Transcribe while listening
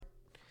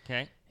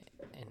Okay.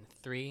 In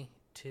 3,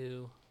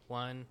 2,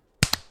 1.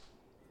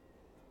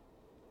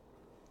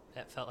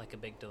 That felt like a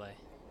big delay.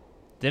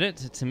 Did it?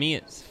 To me,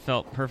 it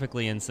felt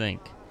perfectly in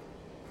sync.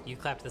 You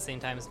clapped at the same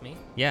time as me?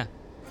 Yeah.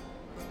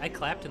 I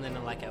clapped and then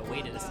I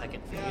waited a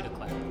second for you to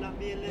clap.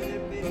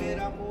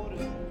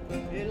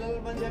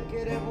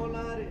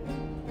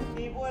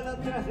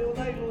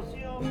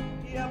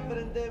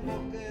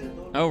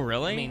 Oh,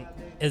 really? I mean,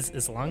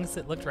 as long as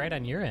it looked right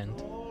on your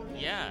end.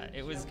 Yeah,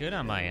 it was good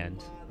on my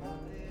end.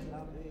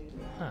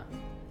 Huh.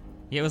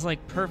 Yeah, it was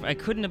like perfect. I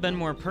couldn't have been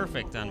more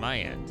perfect on my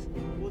end.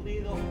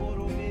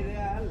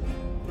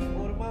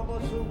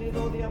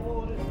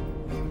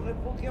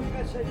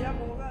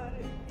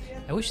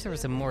 I wish there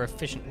was a more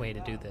efficient way to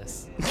do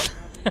this.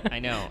 I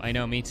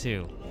know, me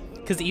too.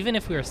 Because even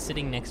if we were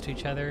sitting next to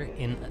each other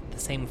in the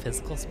same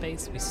physical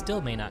space, we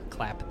still may not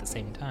clap at the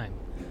same time.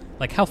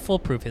 Like, how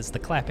foolproof is the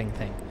clapping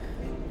thing?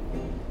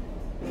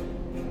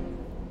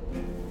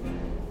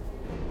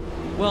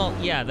 Well,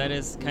 yeah, that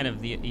is kind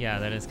of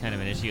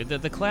an issue.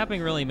 The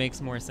clapping really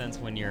makes more sense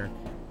when you're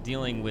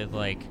dealing with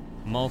like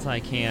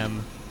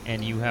multicam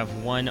and you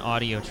have one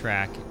audio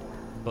track,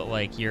 but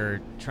like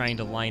you're trying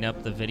to line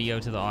up the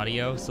video to the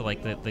audio, so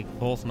like the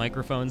both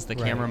microphones, the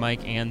camera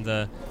mic and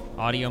the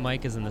audio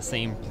mic is in the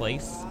same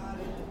place.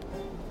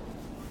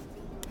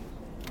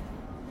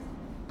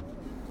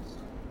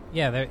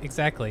 Yeah,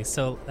 exactly.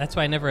 So that's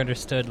why I never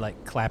understood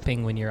like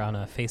clapping when you're on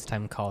a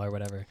FaceTime call or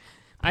whatever.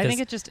 I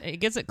think it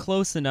gets it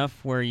close enough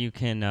where you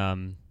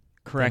can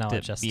correct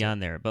it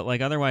beyond there. But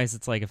like otherwise,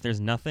 it's like if there's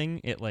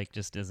nothing, it like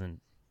just isn't.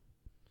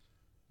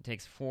 It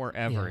takes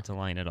forever to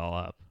line it all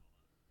up.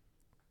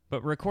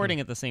 But recording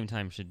at the same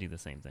time should do the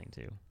same thing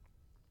too.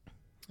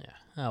 Yeah.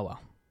 Oh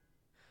well.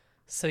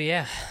 So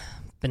yeah,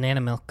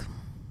 banana milk.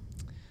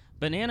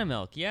 Banana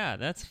milk. Yeah,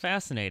 that's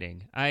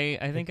fascinating. I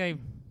think I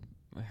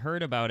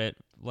heard about it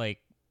like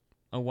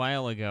a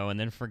while ago and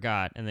then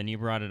forgot, and then you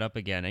brought it up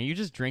again. Are you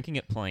just drinking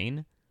it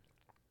plain?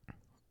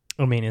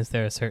 I mean, is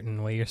there a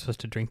certain way you're supposed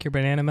to drink your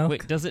banana milk?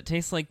 Wait, does it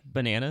taste like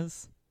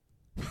bananas?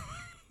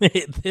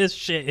 This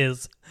shit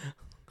is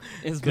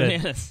good.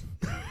 Bananas.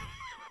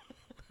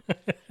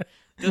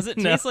 Does it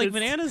taste like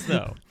bananas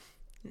though?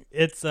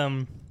 It's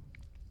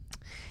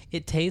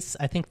it tastes,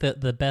 I think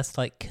the best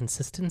like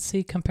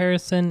consistency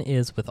comparison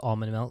is with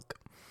almond milk.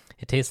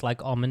 It tastes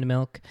like almond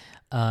milk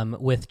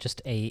with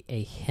just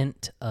a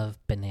hint of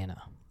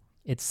banana.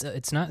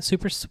 It's not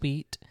super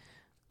sweet.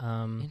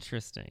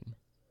 Interesting.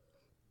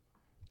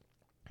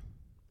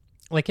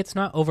 Like, it's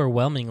not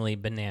overwhelmingly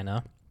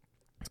banana,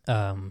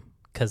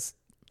 because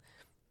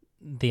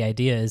the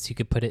idea is you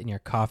could put it in your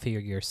coffee or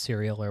your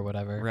cereal or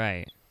whatever.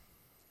 Right.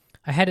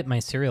 I had it in my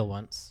cereal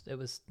once. It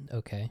was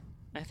okay.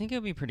 I think it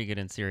would be pretty good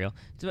in cereal.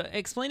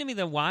 Explain to me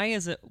why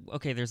is it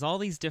okay? There's all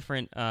these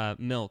different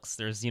milks.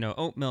 There's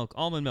oat milk,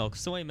 almond milk,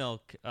 soy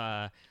milk,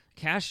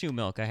 cashew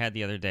milk. I had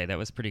the other day. That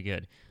was pretty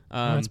good.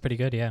 That's pretty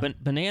good, yeah.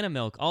 Banana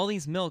milk. All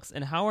these milks,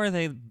 and how are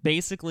they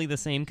basically the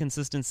same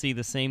consistency,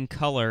 the same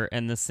color,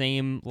 and the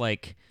same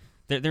like?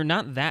 They're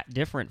not that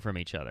different from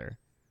each other,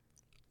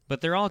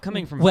 but they're all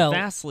coming from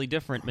vastly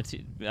different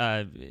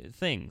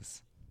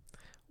things.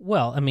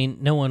 Well, I mean,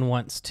 no one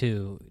wants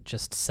to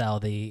just sell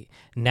the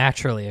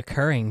naturally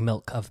occurring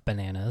milk of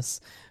bananas,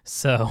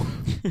 so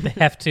they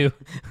have to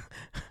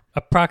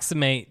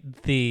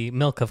approximate the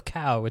milk of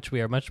cow, which we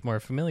are much more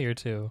familiar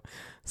to.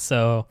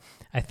 So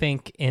I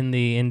think in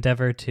the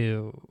endeavor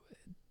to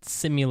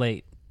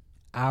simulate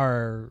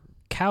our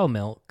cow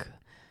milk,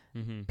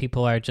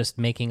 people are just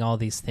making all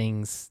these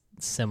things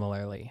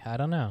similarly. I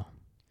don't know.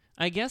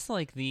 I guess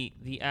like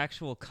the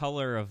actual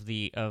color of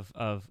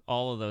of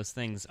all of those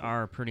things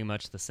are pretty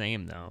much the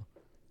same though.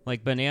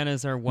 Like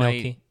bananas are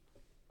white, Milky.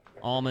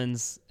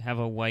 Almonds have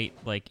a white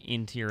like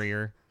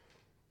interior.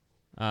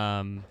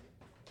 Cashews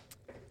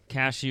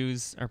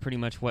are pretty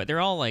much white.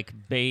 They're all like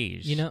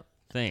beige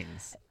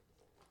things.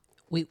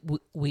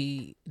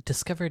 We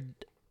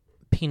discovered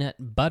peanut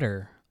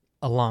butter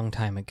a long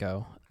time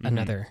ago.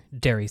 Another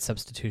dairy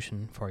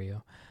substitution for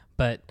you.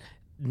 But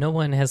no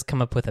one has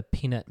come up with a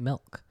peanut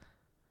milk.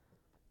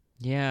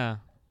 Yeah,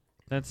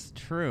 that's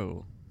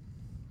true.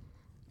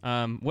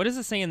 What does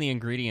it say in the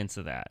ingredients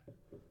of that?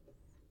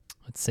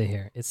 Let's see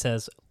here. It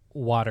says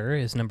water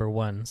is number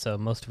 1, so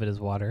most of it is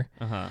water.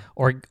 Uh-huh.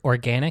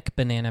 Organic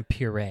banana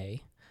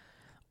puree.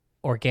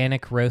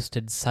 Organic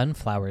roasted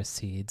sunflower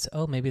seeds.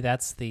 Oh, maybe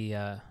that's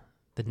the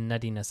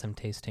nuttiness I'm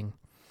tasting.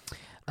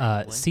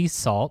 Sea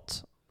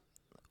salt,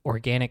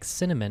 organic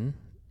cinnamon,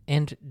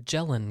 and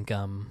gellan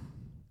gum.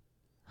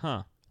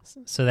 Huh.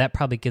 So that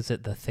probably gives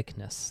it the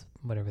thickness,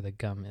 whatever the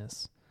gum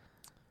is.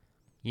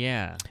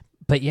 Yeah.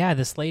 But yeah,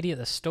 this lady at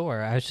the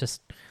store, I was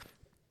just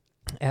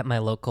at my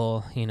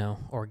local,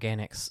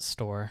 organics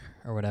store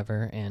or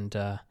whatever,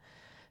 and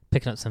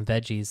picking up some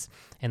veggies,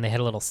 and they had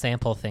a little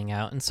sample thing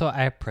out. And so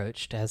I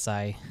approached, as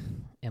I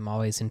am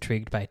always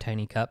intrigued by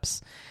tiny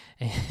cups,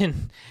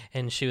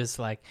 and she was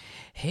like,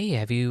 "Hey,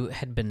 have you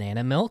had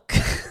banana milk?"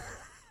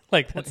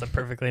 Like, that's a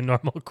perfectly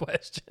normal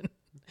question.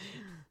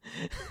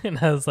 And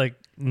I was like,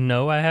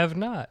 no, I have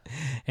not.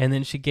 And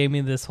then she gave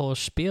me this whole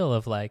spiel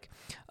of like,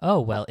 oh,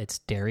 well, it's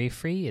dairy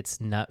free,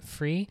 it's nut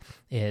free,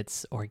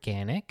 it's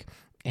organic,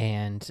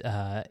 and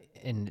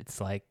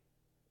it's like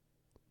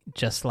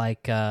just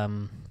like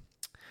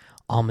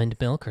almond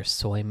milk or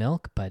soy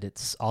milk, but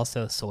it's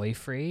also soy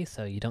free,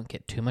 so you don't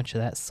get too much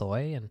of that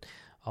soy and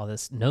all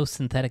this. No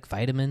synthetic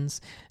vitamins,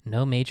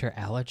 no major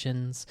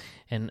allergens,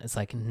 and it's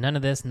like none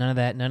of this, none of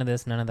that, none of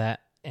this, none of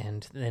that.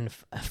 And then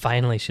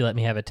finally she let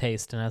me have a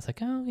taste, and I was like,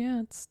 oh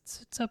yeah,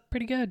 it's up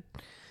pretty good.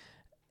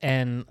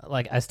 And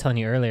like I was telling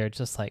you earlier,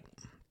 just like,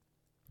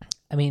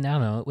 I mean, I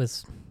don't know, it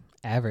was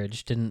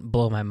average, didn't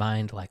blow my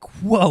mind like,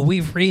 whoa,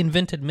 we've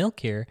reinvented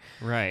milk here.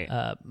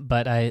 Right.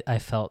 But I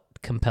felt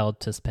compelled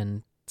to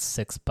spend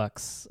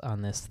 $6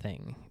 on this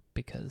thing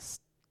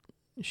because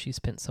she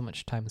spent so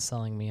much time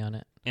selling me on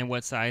it. And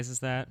what size is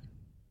that?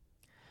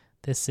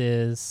 This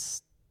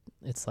is,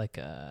 it's like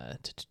a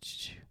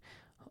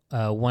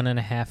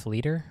 1.5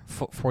 liter,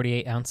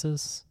 48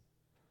 ounces.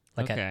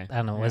 Like okay. I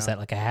don't know, what is that,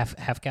 like a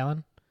half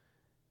gallon?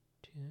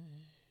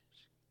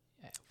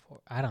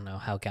 I don't know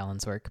how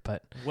gallons work,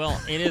 but well,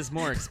 it is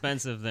more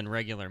expensive than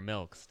regular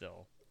milk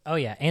still. Oh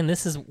yeah, and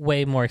this is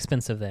way more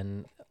expensive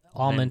than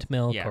almond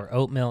milk or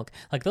oat milk.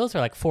 Like those are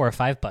like $4 or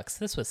 $5.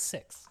 This was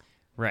 $6.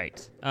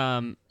 Right.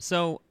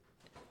 So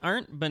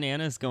aren't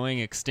bananas going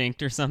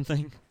extinct or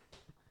something?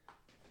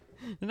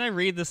 Didn't I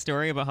read the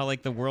story about how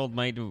like the world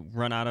might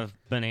run out of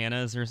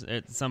bananas or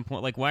at some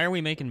point? Like, why are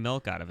we making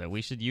milk out of it?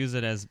 We should use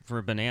it as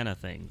for banana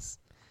things.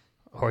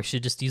 Or we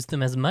should just use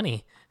them as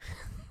money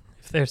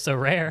if they're so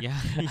rare.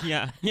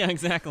 Yeah,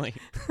 exactly.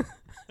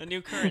 A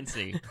new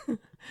currency.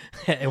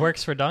 It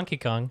works for Donkey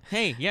Kong.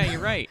 Hey, yeah,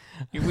 you're right.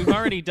 We've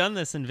already done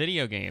this in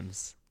video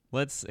games.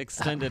 Let's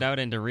extend it out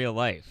into real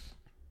life.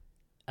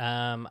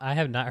 I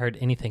have not heard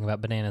anything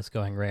about bananas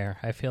going rare.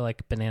 I feel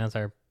like bananas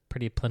are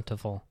pretty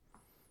plentiful.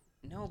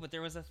 No, but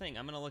there was a thing.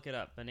 I'm going to look it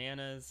up.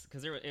 Bananas,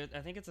 because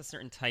I think it's a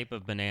certain type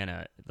of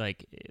banana.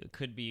 Like, it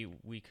could be,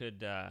 we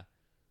could...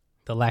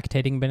 The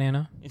lactating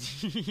banana?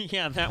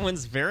 Yeah, that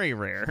one's very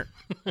rare.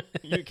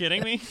 You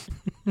kidding me?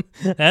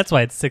 That's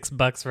why it's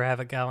 $6 for half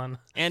a gallon.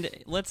 And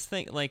let's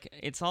think, like,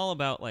 it's all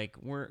about, like,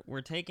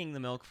 we're taking the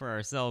milk for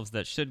ourselves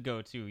that should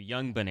go to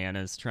young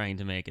bananas trying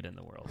to make it in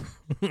the world.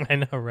 I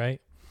know,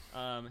 right?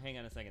 Hang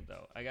on a second,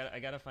 though. I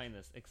gotta find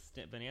this.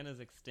 Bananas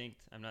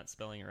extinct. I'm not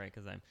spelling it right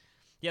because I'm...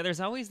 Yeah,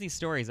 there's always these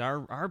stories.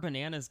 Are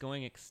bananas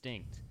going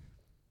extinct?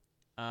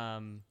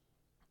 I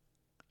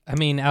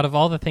mean, out of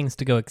all the things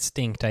to go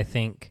extinct, I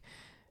think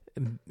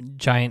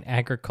giant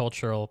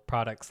agricultural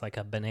products like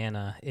a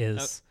banana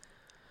is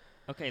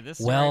okay. This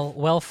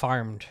well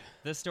farmed.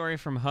 This story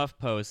from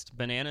HuffPost: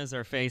 bananas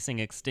are facing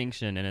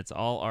extinction, and it's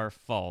all our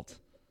fault.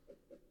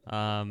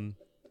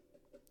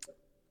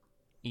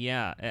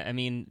 Yeah, I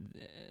mean.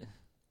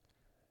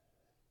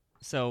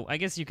 So I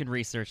guess you can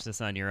research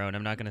this on your own.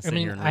 I'm not going to sit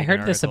here and read I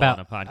heard an this article about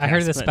on a podcast. I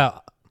heard this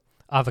about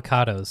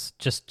avocados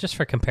just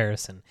for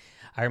comparison.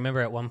 I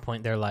remember at one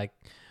point they're like,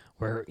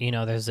 where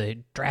there's a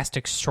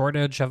drastic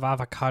shortage of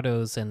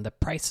avocados and the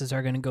prices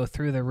are going to go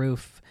through the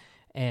roof,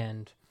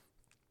 and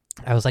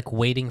I was like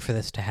waiting for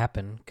this to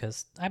happen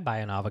because I buy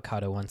an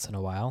avocado once in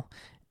a while,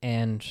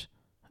 and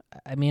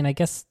I mean I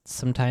guess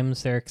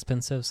sometimes they're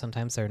expensive,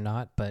 sometimes they're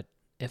not, but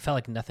it felt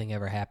like nothing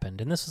ever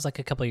happened, and this was like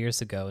a couple of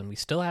years ago, and we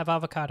still have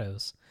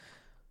avocados.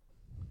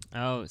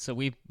 Oh, so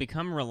we've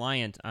become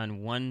reliant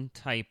on one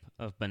type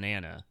of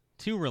banana.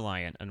 Too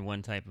reliant on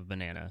one type of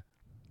banana.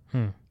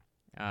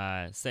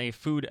 Say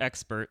food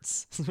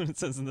experts. That's what it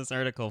says in this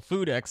article.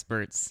 Food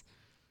experts.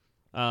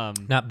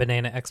 Not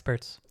banana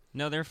experts.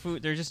 No, they're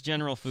just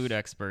general food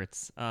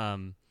experts.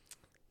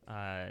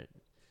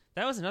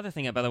 That was another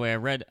thing, by the way, I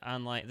read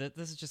online.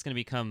 This is just going to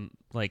become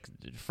like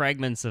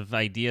fragments of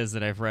ideas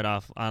that I've read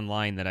off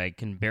online that I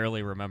can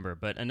barely remember.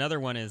 But another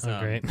one is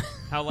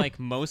how like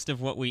most of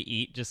what we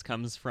eat just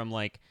comes from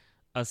like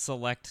a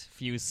select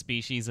few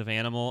species of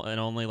animal and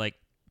only like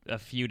a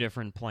few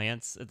different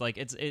plants. Like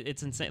it's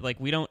insane. Like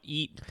we don't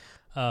eat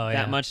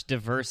that much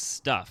diverse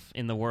stuff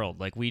in the world.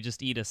 Like we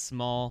just eat a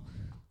small,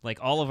 like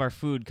all of our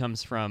food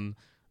comes from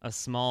a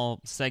small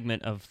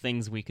segment of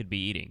things we could be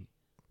eating.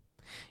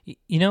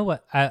 You know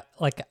what?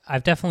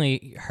 I've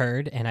definitely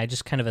heard, and I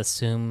just kind of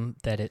assume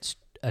that it's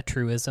a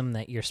truism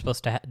that you're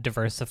supposed to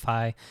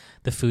diversify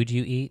the food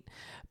you eat.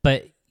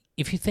 But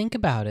if you think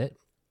about it,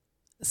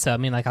 so I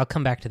mean, like I'll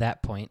come back to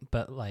that point,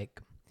 but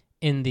like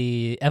in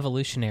the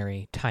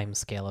evolutionary time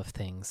scale of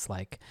things,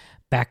 like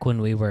back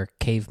when we were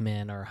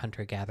cavemen or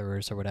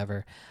hunter-gatherers or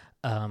whatever,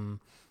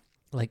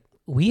 like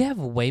we have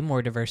way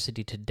more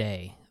diversity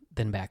today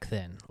than back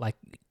then. Like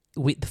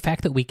the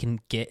fact that we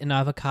can get an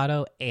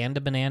avocado and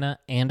a banana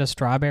and a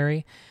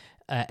strawberry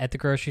at the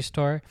grocery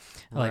store,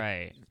 like,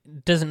 right,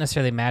 doesn't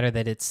necessarily matter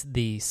that it's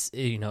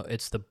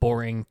it's the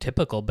boring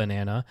typical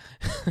banana.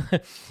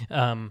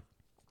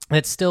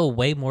 It's still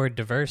way more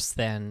diverse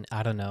than,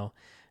 I don't know,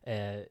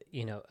 a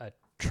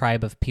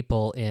tribe of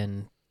people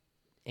in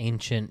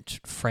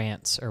ancient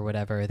France or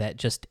whatever that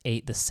just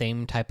ate the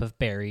same type of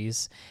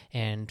berries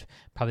and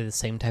probably the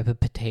same type of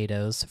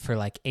potatoes for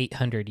like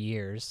 800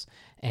 years.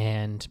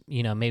 And,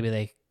 maybe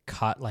they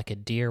caught like a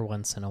deer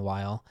once in a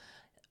while.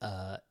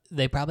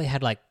 They probably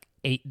had like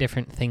 8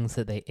 different things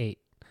that they ate.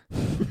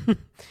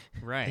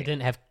 Right. They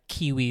didn't have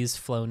kiwis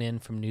flown in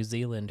from New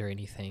Zealand or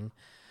anything.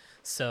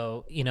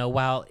 So,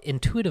 while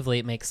intuitively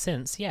it makes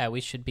sense, yeah,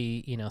 we should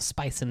be,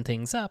 spicing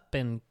things up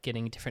and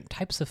getting different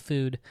types of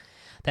food.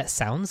 That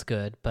sounds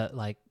good, but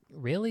like,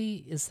 really,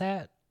 is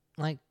that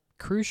like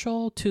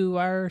crucial to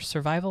our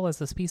survival as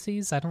a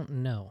species? I don't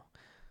know.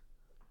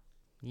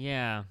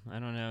 Yeah, I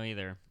don't know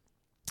either.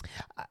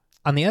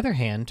 On the other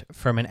hand,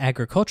 from an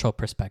agricultural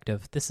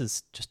perspective, this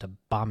is just a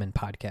bombing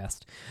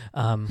podcast.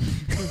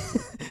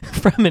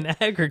 From an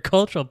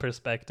agricultural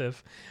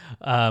perspective,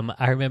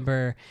 I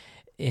remember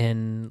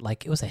in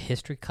like it was a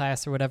history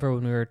class or whatever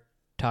when we were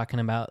talking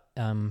about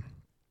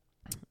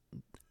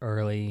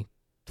early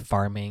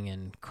farming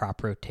and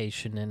crop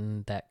rotation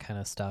and that kind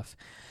of stuff.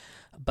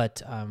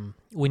 But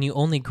when you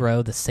only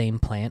grow the same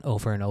plant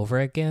over and over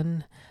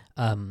again,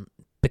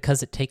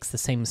 because it takes the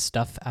same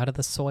stuff out of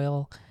the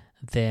soil,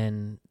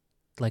 then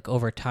like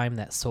over time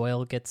that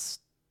soil gets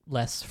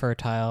less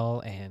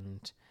fertile,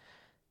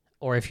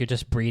 or if you're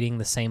just breeding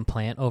the same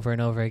plant over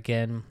and over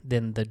again,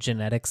 then the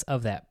genetics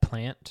of that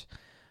plant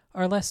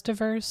are less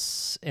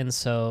diverse. And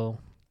so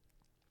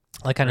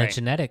like on a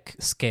genetic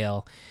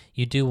scale,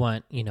 you do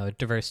want, a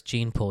diverse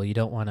gene pool. You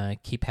don't want to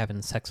keep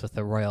having sex with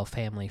the royal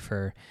family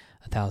for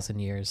 1,000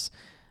 years.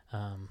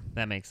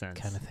 That makes sense.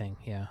 Kind of thing.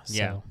 Yeah.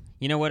 Yeah. So,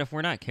 you know what? If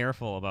we're not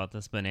careful about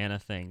this banana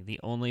thing, the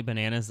only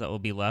bananas that will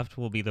be left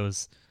will be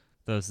those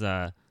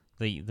the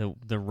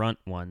runt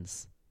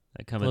ones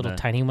that come little in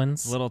the tiny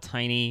ones. little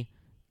tiny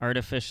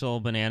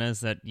artificial bananas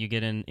that you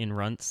get in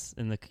runts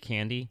in the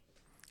candy.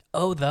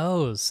 Oh,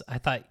 those. I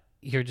thought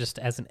you're just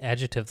as an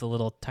adjective, the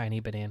little tiny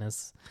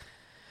bananas.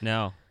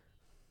 No.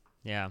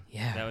 Yeah.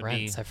 Yeah, that would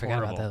runts. be I forgot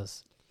horrible. about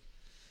those.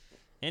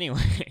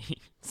 Anyway.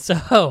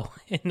 So,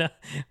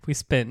 we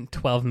spent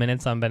 12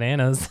 minutes on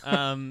bananas.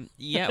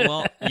 Yeah,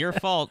 well, your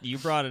fault. You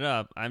brought it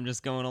up. I'm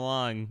just going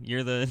along.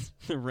 You're the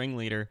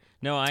ringleader.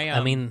 No, I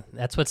mean,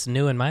 that's what's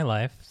new in my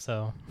life,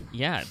 so.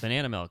 Yeah,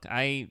 banana milk.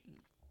 I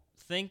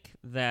think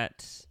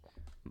that,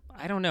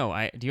 I don't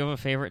know. Do you have a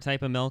favorite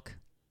type of milk?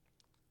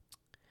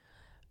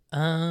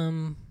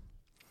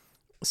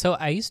 So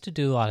I used to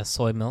do a lot of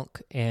soy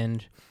milk,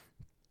 and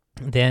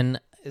then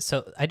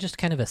so I just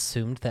kind of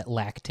assumed that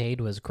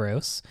Lactaid was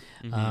gross,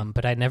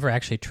 but I never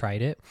actually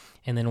tried it.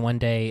 And then one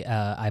day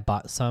I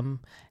bought some,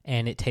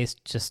 and it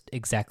tastes just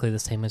exactly the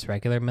same as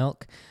regular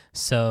milk.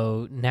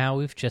 So now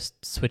we've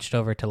just switched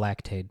over to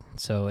Lactaid,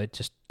 so it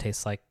just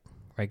tastes like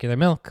regular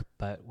milk,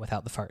 but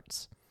without the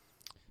farts.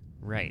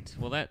 Right.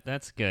 Well,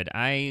 that's good.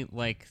 I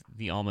like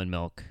the almond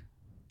milk,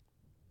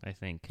 I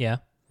think. Yeah.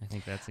 I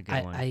think that's a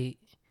good one.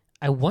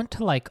 I want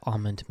to like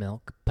almond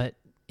milk, but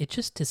it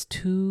just is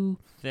too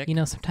thick.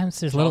 Sometimes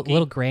there's Chalky?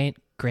 little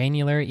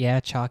granular,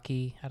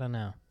 chalky. I don't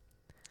know.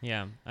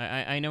 Yeah,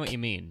 I know what you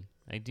mean.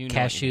 I do know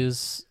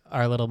Cashews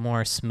are a little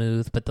more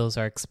smooth, but those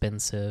are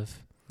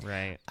expensive.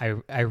 Right.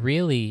 I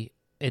really,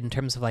 in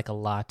terms of like a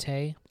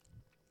latte,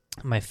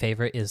 my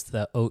favorite is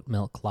the oat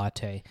milk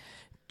latte,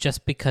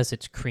 just because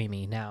it's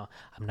creamy. Now,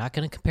 I'm not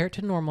going to compare it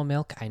to normal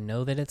milk. I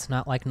know that it's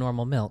not like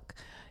normal milk.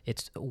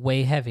 It's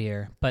way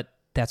heavier, but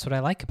that's what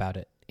I like about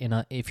it.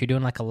 If you're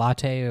doing like a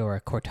latte or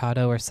a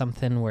cortado or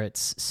something where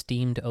it's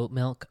steamed oat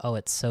milk, oh,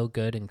 it's so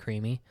good and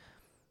creamy.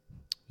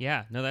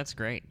 Yeah, no, that's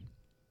great.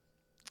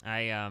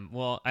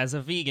 Well, as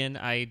a vegan,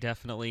 I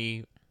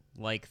definitely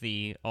like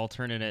the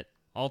alternate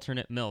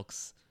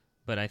milks,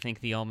 but I think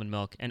the almond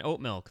milk and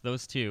oat milk,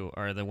 those two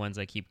are the ones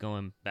I keep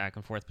going back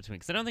and forth between,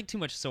 because I don't think too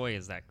much soy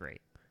is that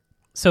great.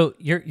 So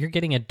you're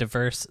getting a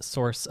diverse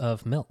source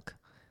of milk.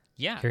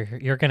 Yeah.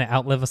 You're going to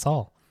outlive us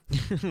all.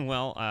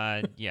 Well,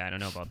 yeah, I don't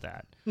know about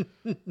that.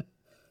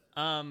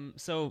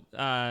 So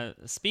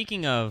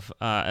speaking of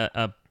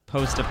a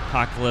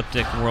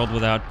post-apocalyptic world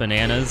without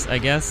bananas, I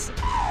guess,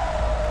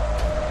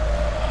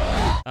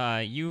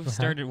 you've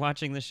started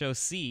watching the show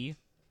C.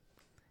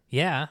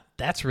 Yeah,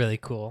 that's really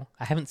cool.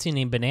 I haven't seen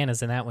any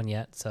bananas in that one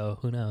yet, so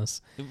who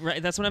knows?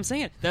 Right, that's what I'm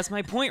saying. That's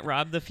my point,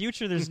 Rob. The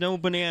future, there's no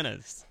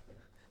bananas.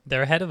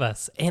 They're ahead of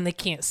us, and they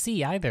can't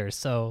see either,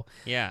 so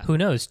yeah. Who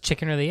knows,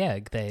 chicken or the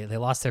egg? They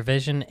lost their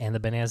vision and the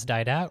bananas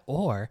died out,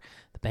 or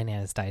the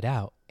bananas died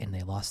out and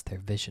they lost their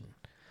vision.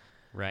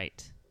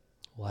 Right.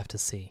 We'll have to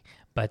see.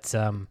 But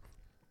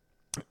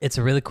it's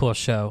a really cool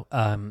show.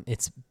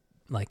 It's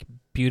like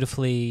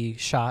beautifully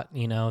shot,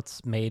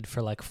 it's made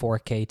for like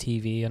 4K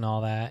TV and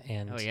all that.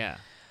 And oh, yeah.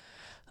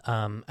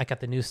 I got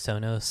the new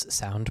Sonos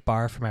sound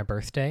bar for my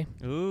birthday.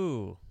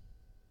 Ooh.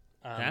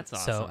 That's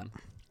awesome.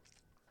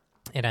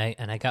 And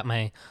I got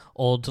my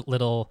old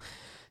little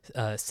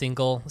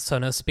single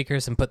Sonos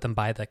speakers and put them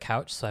by the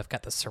couch, so I've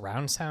got the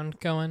surround sound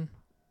going.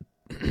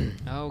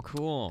 Oh,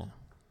 cool.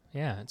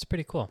 Yeah, it's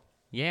pretty cool.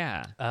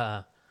 Yeah.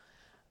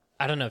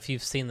 I don't know if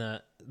you've seen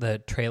the the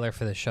trailer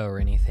for the show or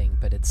anything,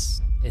 but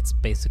it's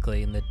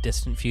basically in the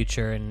distant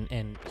future,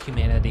 and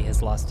humanity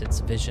has lost its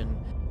vision.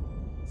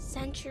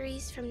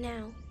 Centuries from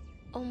now,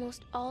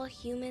 almost all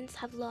humans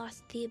have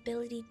lost the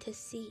ability to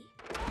see.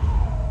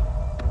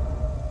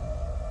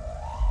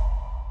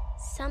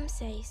 Some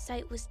say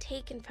sight was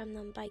taken from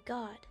them by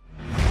God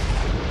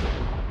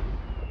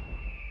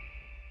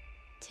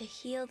to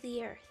heal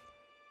the earth.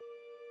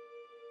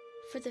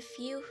 For the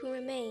few who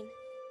remain,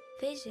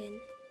 vision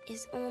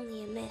is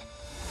only a myth.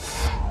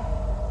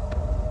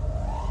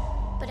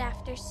 But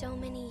after so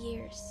many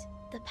years,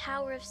 the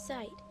power of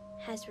sight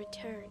has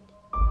returned.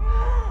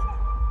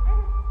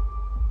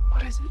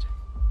 What is it?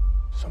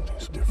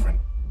 Something's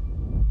different.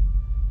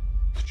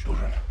 The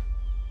children,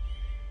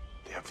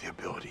 they have the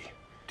ability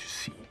to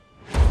see.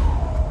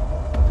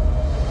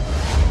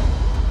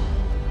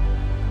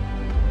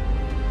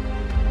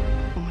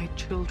 My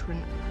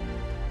children,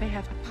 they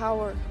have a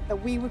power that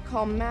we would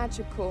call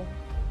magical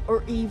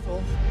or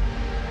evil.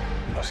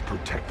 We must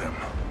protect them.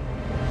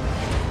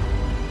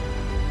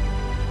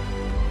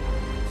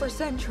 For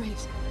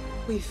centuries,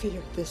 we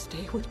feared this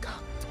day would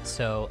come.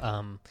 So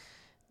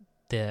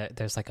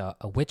there's like a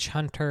witch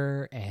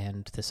hunter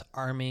and this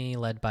army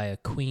led by a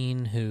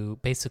queen who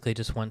basically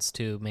just wants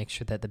to make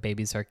sure that the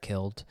babies are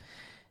killed.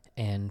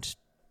 And,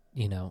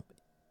 you know,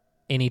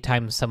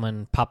 anytime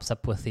someone pops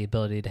up with the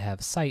ability to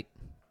have sight,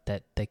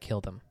 that they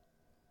kill them.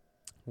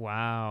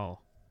 Wow.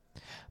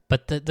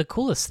 But the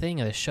coolest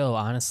thing of the show,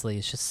 honestly,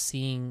 is just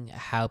seeing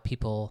how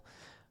people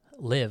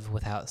live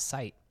without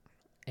sight.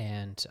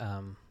 And,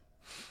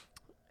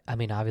 I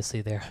mean,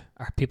 obviously there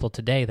are people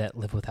today that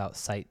live without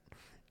sight.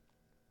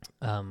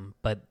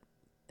 But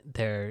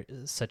they're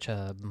such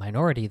a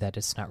minority that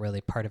it's not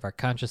really part of our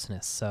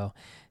consciousness. So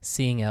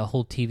seeing a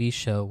whole TV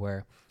show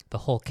where the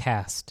whole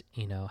cast,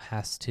 you know,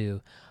 has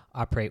to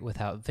operate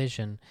without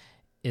vision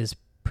is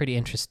pretty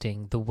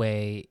interesting. The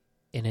way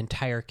an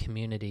entire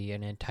community,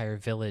 an entire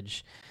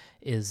village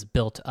is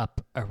built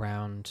up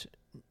around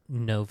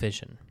no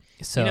vision.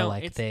 So, you know,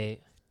 like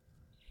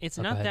it's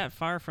not that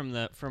far from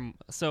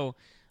so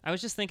I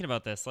was just thinking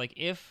about this. Like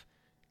if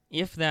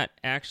that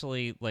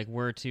actually like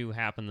were to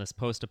happen, this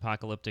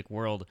post-apocalyptic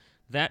world,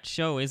 that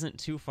show isn't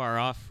too far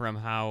off from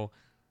how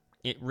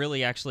it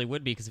really actually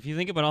would be. Because if you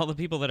think about all the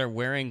people that are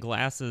wearing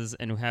glasses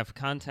and who have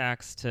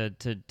contacts to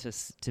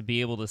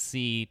be able to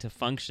see, to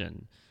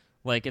function,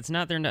 like it's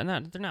not they're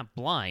not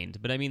blind,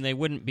 but I mean they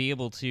wouldn't be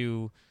able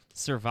to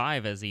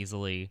survive as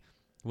easily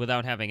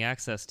without having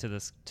access to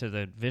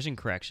the vision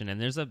correction. And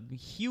there's a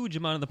huge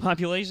amount of the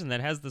population that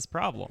has this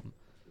problem.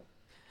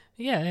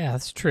 Yeah,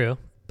 that's true.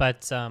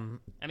 But I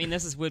mean,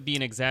 would be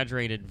an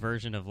exaggerated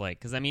version of like,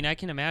 because I mean, I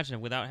can imagine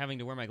without having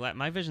to wear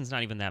my vision's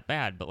not even that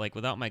bad, but like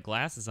without my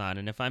glasses on,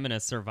 and if I'm in a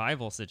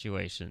survival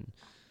situation,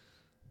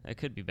 that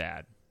could be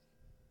bad.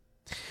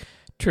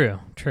 True.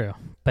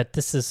 But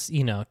this is,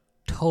 you know,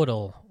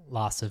 total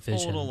loss of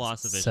vision. Total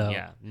loss of vision, so,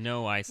 yeah.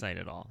 No eyesight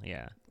at all,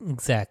 yeah.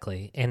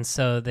 Exactly. And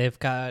so they've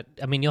got,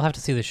 I mean, you'll have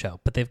to see the show,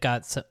 but they've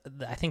got,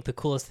 I think the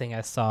coolest thing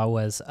I saw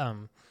was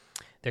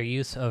their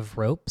use of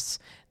ropes.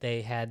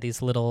 They had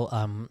these little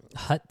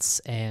huts,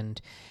 and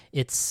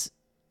it's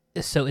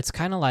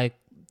kind of like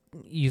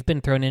you've been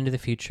thrown into the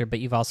future, but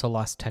you've also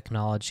lost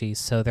technology.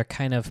 So they're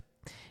kind of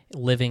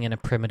living in a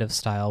primitive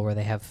style where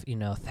they have, you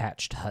know,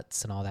 thatched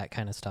huts and all that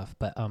kind of stuff.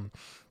 But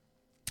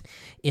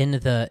in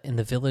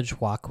the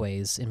village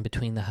walkways in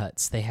between the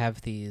huts, they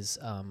have these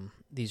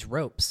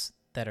ropes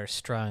that are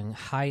strung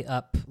high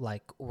up,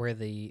 like where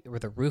the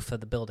roof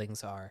of the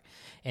buildings are,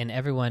 and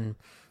everyone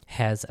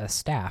has a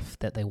staff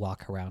that they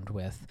walk around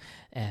with.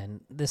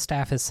 And this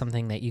staff is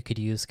something that you could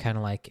use kind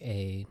of like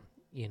a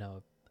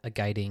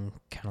guiding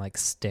kind of like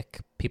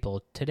stick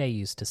people today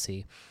used to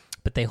see.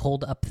 But they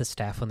hold up the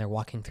staff when they're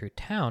walking through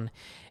town,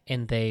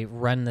 and they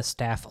run the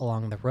staff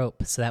along the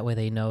rope, so that way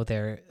they know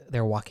they're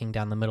walking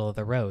down the middle of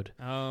the road.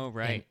 Oh,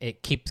 right. And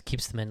it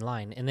keeps them in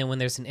line. And then when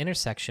there's an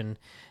intersection,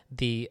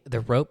 the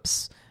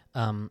ropes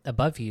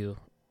above you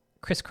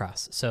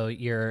crisscross. So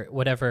you're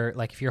whatever,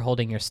 like if you're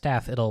holding your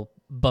staff, it'll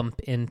bump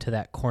into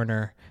that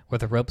corner where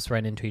the ropes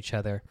run into each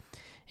other,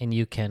 and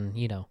you can,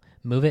 you know,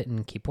 move it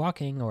and keep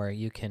walking, or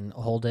you can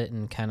hold it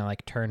and kind of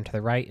like turn to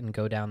the right and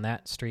go down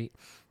that street.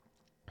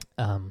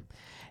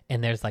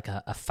 And there's like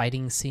a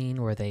fighting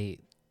scene where they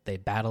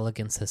battle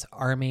against this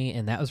army,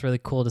 and that was really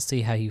cool to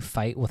see how you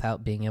fight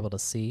without being able to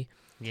see.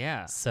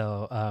 Yeah.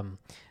 So,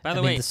 by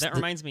the way, that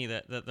reminds me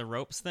that the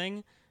ropes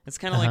thing, it's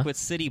kind of like what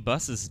city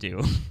buses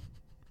do.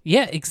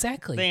 Yeah,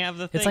 exactly. They have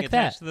the thing like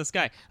attached that to the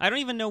sky. I don't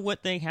even know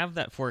what they have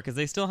that for, because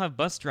they still have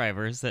bus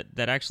drivers that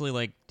actually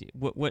like.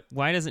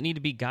 Why does it need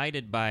to be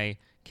guided by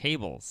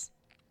cables?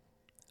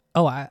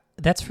 Oh,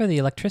 that's for the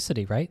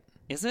electricity, right?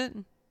 Is it?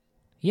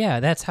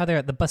 Yeah, that's how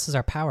the buses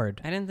are powered.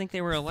 I didn't think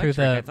they were electric.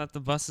 I thought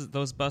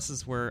those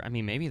buses were. I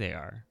mean, maybe they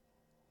are.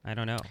 I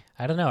don't know.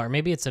 Or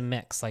maybe it's a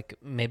mix. Like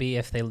maybe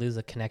if they lose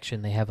a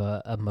connection, they have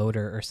a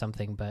motor or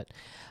something. But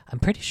I'm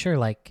pretty sure,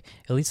 like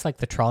at least like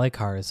the trolley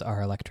cars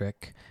are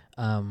electric.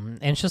 And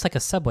it's just like a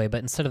subway, but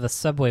instead of the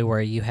subway where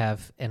you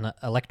have an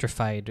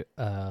electrified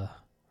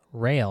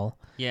rail,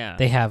 Yeah.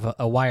 they have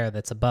a wire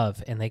that's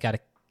above, and they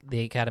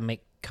gotta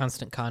make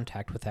constant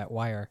contact with that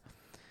wire.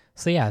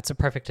 So yeah, it's a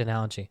perfect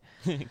analogy.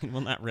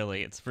 Well, not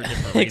really. It's for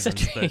different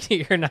reasons. Except But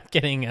you're not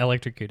getting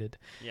electrocuted.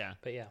 yeah.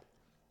 But yeah.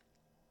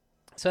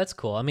 So that's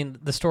cool. I mean,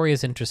 the story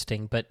is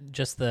interesting, but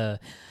just the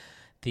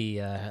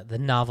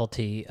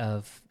novelty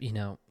of,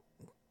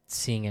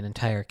 seeing an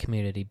entire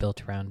community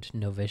built around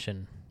no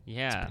vision.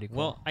 Yeah. pretty cool.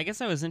 Well, I guess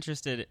I was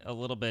interested a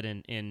little bit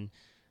in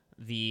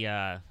the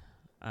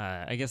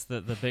I guess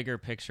the bigger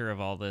picture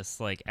of all this,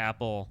 like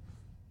Apple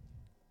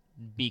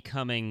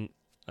becoming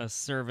a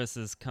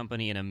services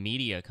company and a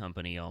media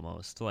company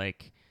almost.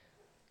 Like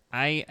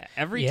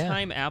every Yeah.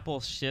 time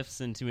Apple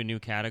shifts into a new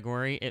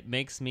category,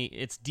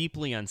 it's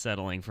deeply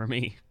unsettling for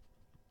me.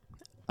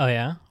 Oh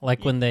yeah,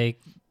 like when they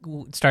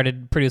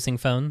started producing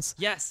phones.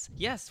 Yes.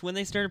 When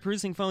they started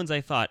producing phones,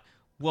 I thought,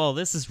 well,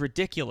 this is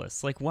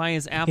ridiculous. Like, why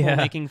is Apple Yeah.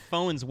 making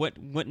phones? What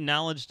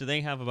knowledge do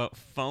they have about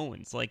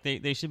phones? Like,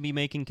 they should be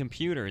making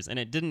computers. And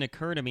it didn't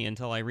occur to me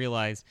until I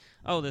realized,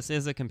 oh, this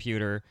is a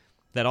computer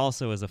that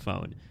also is a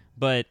phone.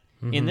 But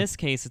in this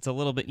case, it's a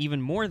little bit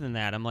even more than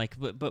that. I'm like,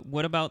 but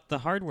what about the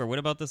hardware? What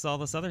about all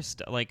this other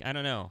stuff? Like, I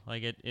don't know.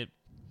 Like, The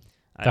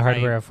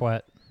hardware of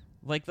what?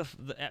 like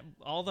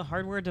all the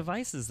hardware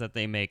devices that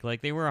they make.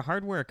 Like, they were a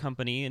hardware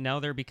company, and now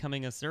they're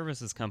becoming a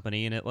services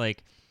company, and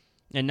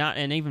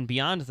and even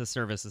beyond the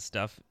services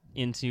stuff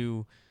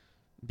into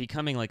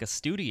becoming like a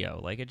studio.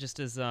 Like, it just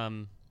is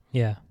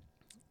Yeah.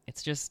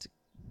 it's just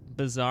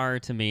bizarre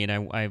to me, and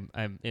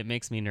I it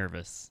makes me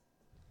nervous.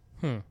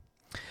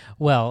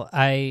 Well,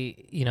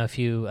 if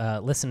you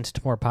listened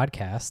to more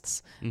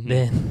podcasts,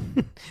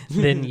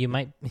 then you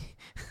might,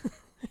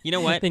 You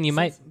know what? then you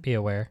might be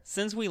aware.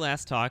 Since we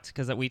last talked,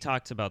 because we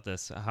talked about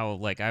this, how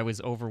like I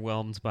was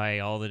overwhelmed by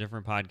all the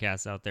different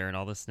podcasts out there and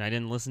all this, and I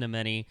didn't listen to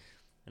many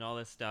and all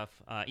this stuff,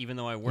 even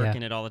though I work Yeah.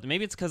 in it all the time.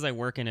 Maybe it's because I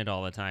work in it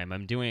all the time.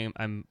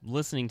 I'm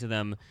listening to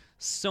them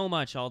so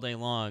much all day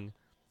long,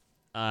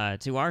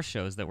 to our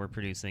shows that we're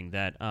producing,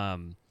 that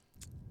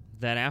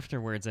that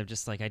afterwards I'm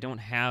just like, I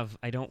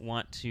don't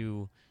want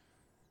to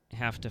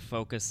have to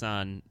focus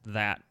on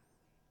that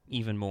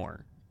even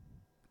more.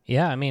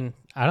 Yeah, I mean,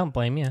 I don't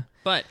blame you.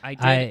 But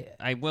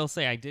I will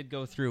say I did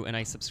go through and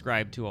I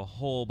subscribed to a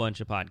whole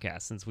bunch of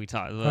podcasts since we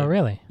talked. Oh,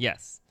 really?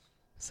 Yes.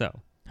 So.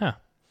 Huh.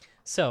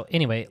 So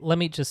anyway,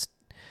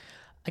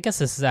 I guess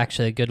this is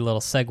actually a good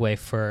little segue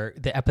for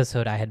the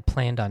episode I had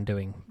planned on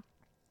doing.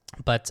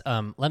 But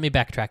let me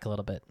backtrack a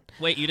little bit.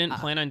 Wait, you didn't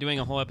plan on doing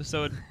a whole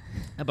episode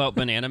about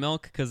banana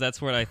milk? Because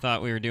that's what I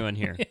thought we were doing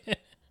here.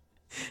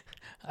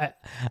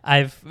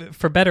 I've,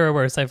 for better or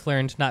worse, I've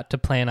learned not to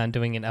plan on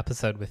doing an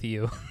episode with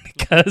you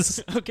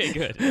because Okay,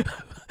 good.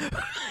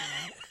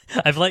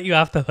 I've let you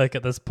off the hook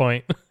at this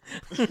point.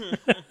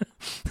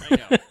 I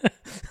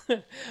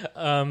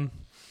know.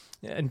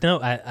 No,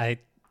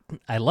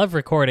 I love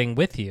recording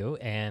with you,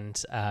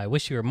 and I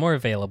wish you were more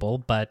available,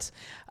 but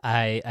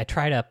I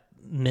try to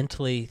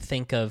mentally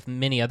think of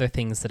many other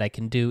things that I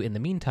can do in the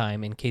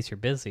meantime in case you're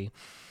busy.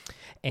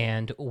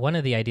 And one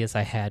of the ideas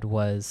I had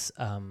was,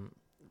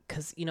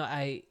 because,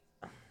 it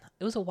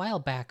was a while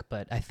back,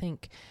 but I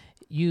think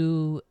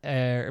you,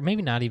 or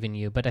maybe not even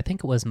you, but I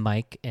think it was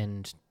Mike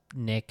and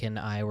Nick and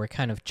I were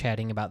kind of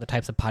chatting about the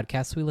types of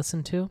podcasts we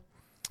listen to.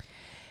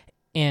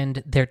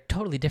 And they're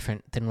totally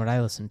different than what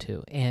I listen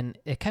to. And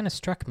it kind of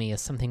struck me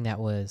as something that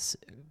was,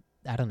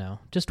 I don't know,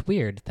 just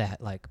weird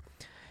that, like,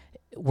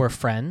 we're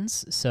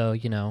friends. So,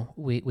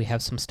 we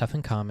have some stuff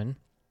in common.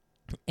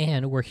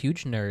 And we're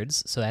huge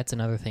nerds. So that's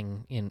another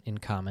thing in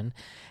common.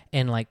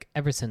 And, like,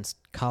 ever since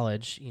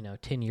college,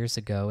 10 years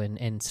ago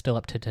and still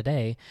up to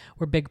today,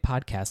 we're big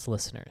podcast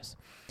listeners.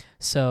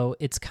 So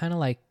it's kind of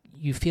like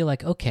you feel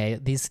like, okay,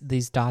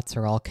 these dots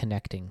are all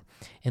connecting.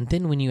 And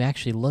then when you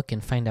actually look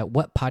and find out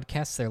what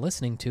podcasts they're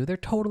listening to, they're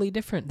totally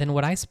different than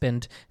what I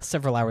spend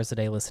several hours a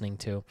day listening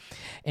to.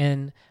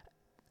 And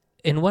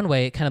in one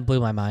way, it kind of blew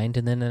my mind.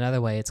 And then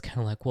another way, it's kind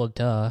of like, well,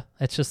 duh.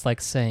 It's just like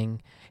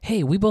saying,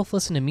 hey, we both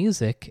listen to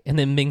music, and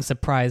then being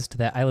surprised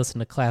that I listen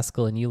to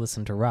classical and you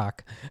listen to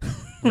rock.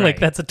 Like,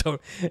 Right.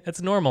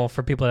 that's normal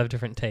for people to have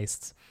different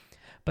tastes.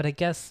 But I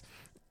guess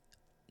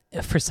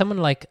for someone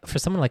like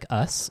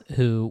us,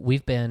 who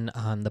we've been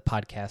on the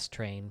podcast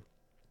train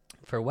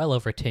for well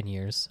over 10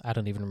 years. I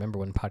don't even remember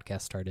when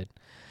podcast started.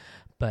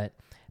 But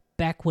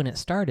back when it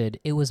started,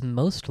 it was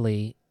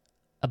mostly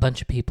a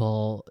bunch of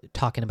people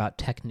talking about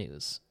tech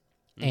news.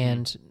 Mm-hmm.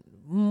 And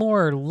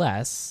more or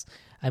less,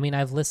 I mean,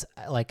 I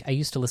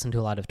used to listen to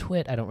a lot of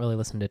Twit. I don't really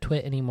listen to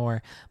Twit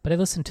anymore, but I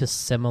listen to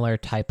similar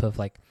type of,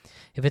 like,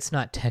 if it's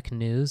not tech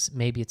news,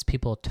 maybe it's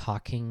people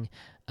talking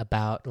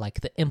about,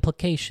 like, the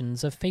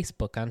implications of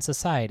Facebook on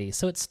society.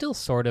 So it's still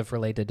sort of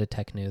related to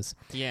tech news.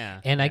 Yeah.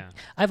 And yeah.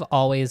 I've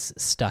always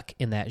stuck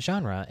in that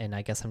genre, and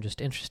I guess I'm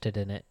just interested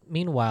in it.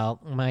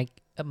 Meanwhile,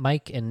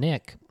 Mike and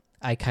Nick,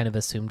 I kind of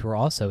assumed were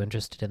also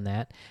interested in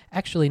that.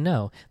 Actually,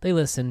 no. They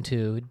listen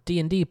to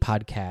D&D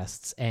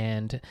podcasts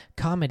and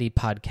comedy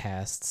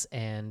podcasts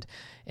and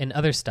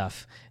other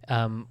stuff,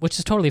 which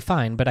is totally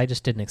fine, but I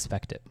just didn't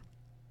expect it.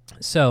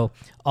 So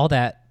all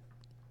that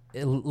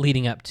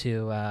leading up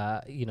to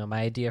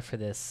my idea for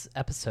this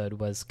episode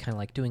was kind of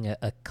like doing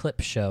a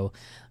clip show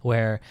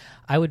where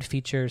I would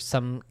feature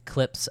some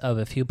clips of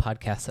a few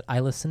podcasts that I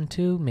listened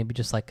to, maybe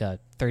just like a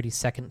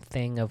 30-second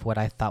thing of what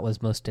I thought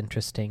was most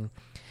interesting,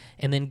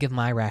 and then give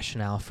my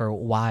rationale for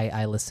why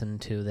I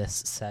listened to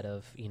this set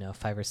of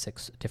 5 or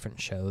 6 different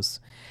shows.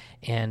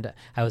 And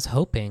I was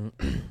hoping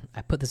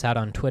I put this out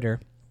on Twitter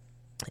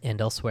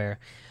and elsewhere,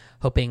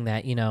 hoping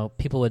that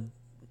people would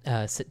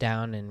sit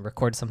down and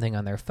record something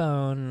on their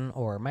phone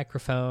or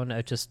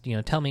microphone. Just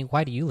tell me,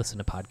 why do you listen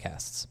to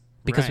podcasts?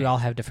 Because we Right. all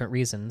have different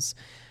reasons.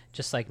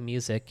 Just like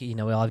music, we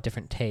all have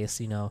different tastes.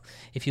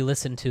 If you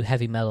listen to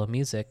heavy metal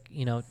music,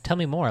 tell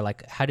me more.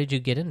 Like, how did you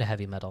get into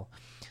heavy metal?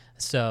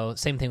 So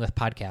same thing with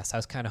podcasts. I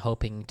was kind of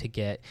hoping to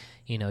get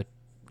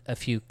a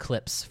few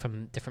clips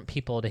from different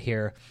people to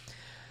hear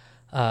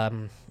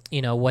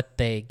what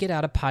they get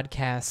out of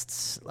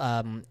podcasts.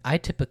 I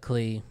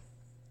typically,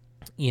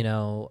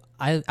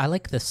 I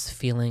like this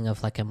feeling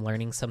of like I'm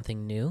learning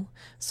something new.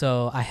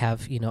 So I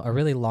have, a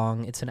really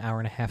long, it's an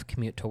 1.5-hour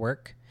commute to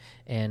work,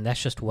 and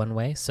that's just one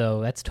way.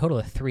 So that's a total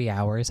of 3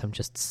 hours. I'm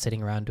just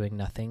sitting around doing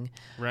nothing,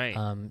 Right.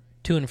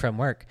 to and from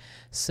work.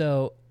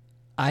 So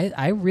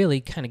I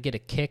really kind of get a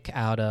kick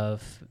out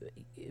of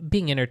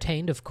being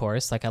entertained, of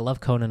course. Like, I love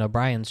Conan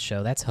O'Brien's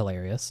show. That's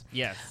hilarious.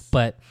 Yes.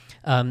 But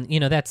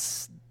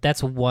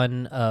that's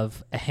one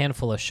of a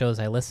handful of shows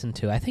I listen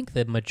to. I think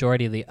the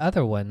majority of the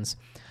other ones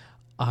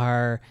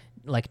are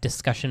like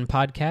discussion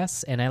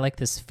podcasts, and I like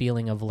this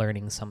feeling of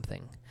learning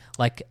something.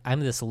 Like,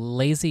 I'm this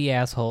lazy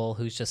asshole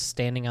who's just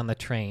standing on the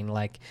train.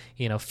 Like,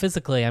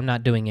 physically I'm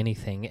not doing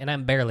anything, and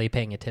I'm barely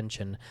paying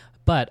attention.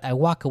 But I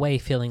walk away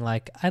feeling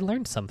like I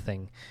learned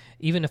something.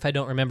 Even if I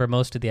don't remember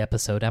most of the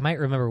episode, I might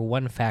remember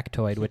one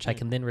factoid, which I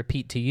can then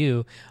repeat to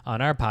you on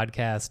our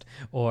podcast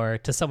or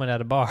to someone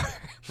at a bar.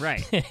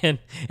 Right.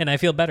 and I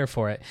feel better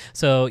for it.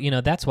 So,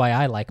 that's why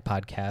I like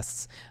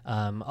podcasts.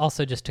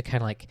 Also, just to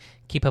kind of like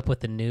keep up with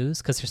the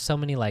news, because there's so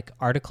many like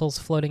articles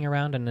floating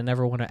around and I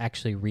never want to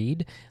actually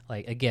read.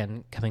 Like,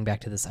 again, coming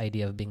back to this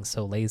idea of being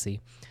so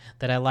lazy,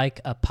 that I like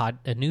a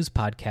news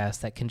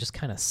podcast that can just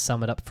kind of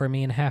sum it up for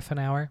me in half an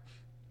hour.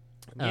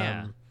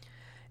 Yeah.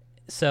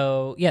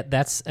 So yeah,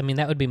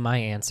 that would be my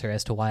answer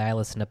as to why I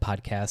listen to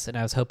podcasts, and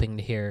I was hoping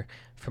to hear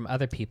from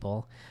other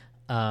people.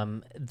 I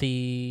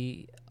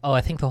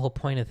think the whole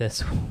point of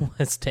this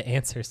was to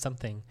answer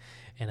something,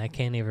 and I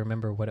can't even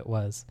remember what it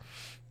was.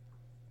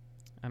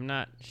 I'm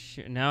not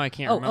sure. Now I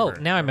can't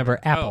remember. Now I remember.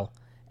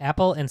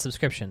 Apple and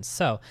subscriptions.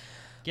 So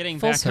Getting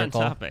full back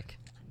circle. on topic.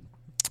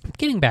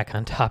 Getting back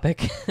on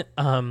topic,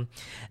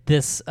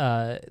 this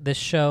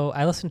show,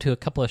 I listened to a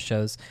couple of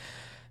shows.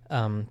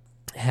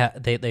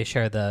 They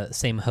share the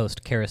same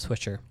host, Kara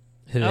Swisher,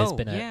 who has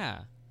been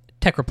a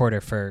tech reporter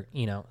for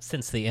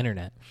since the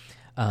internet.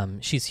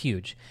 She's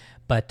huge,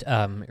 but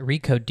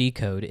Recode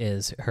Decode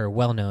is her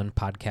well-known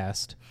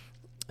podcast.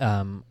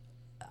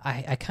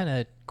 I kind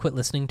of quit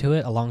listening to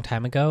it a long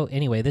time ago.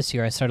 Anyway, this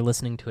year I started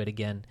listening to it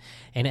again,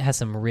 and it has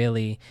some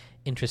really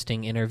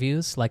interesting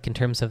interviews, like in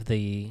terms of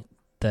the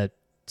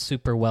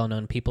super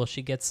well-known people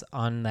she gets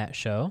on that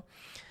show.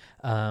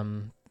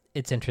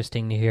 It's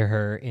interesting to hear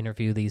her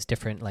interview these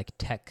different like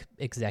tech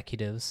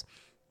executives,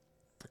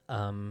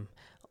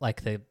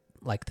 like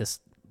this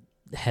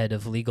head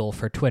of legal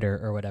for Twitter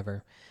or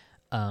whatever.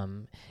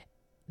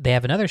 They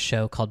have another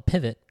show called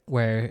Pivot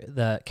where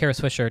the Kara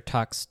Swisher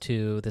talks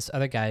to this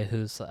other guy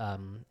who's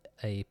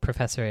a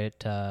professor at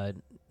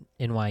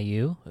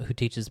NYU who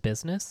teaches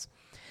business.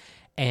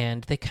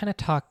 And they kind of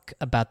talk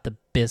about the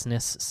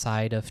business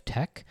side of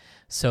tech.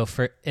 So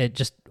for it,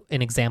 just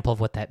an example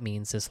of what that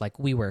means is like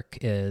WeWork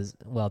is,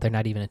 well, they're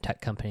not even a tech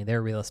company. They're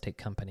a real estate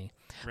company.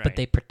 Right. But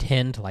they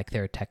pretend like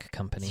they're a tech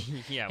company.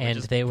 Yeah, and which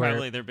is they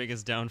probably were their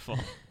biggest downfall.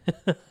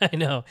 I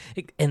know.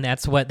 And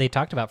that's what they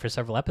talked about for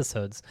several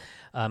episodes,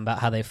 about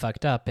how they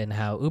fucked up and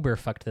how Uber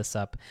fucked this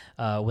up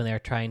when they were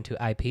trying to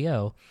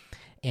IPO.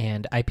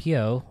 And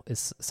IPO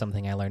is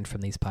something I learned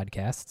from these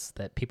podcasts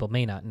that people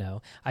may not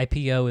know.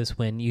 IPO is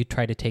when you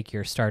try to take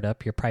your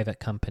startup, your private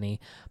company,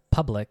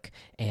 public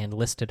and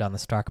list it on the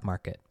stock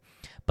market.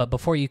 But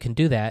before you can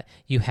do that,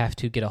 you have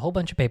to get a whole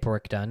bunch of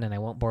paperwork done, and I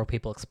won't bore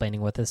people explaining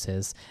what this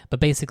is.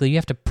 But basically, you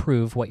have to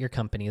prove what your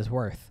company is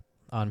worth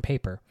on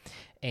paper.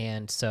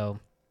 And so,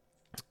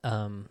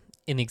 in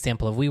the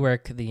example of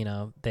WeWork,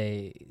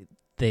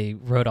 they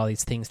wrote all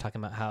these things talking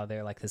about how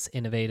they're like this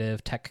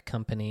innovative tech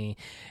company,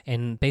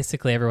 and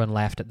basically everyone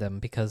laughed at them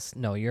because,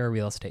 no, you're a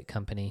real estate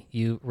company.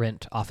 You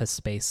rent office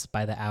space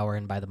by the hour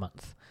and by the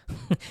month.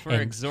 For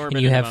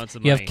exorbitant you have, amounts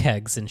of you money. have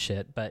kegs and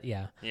shit, but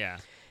yeah. Yeah.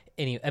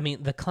 Anyway, I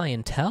mean, the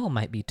clientele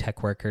might be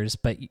tech workers,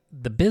 but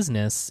the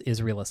business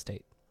is real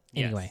estate.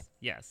 Anyway,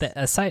 Yes.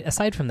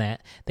 aside from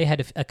that, they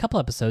had a couple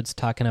episodes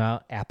talking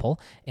about Apple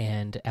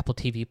and Apple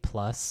TV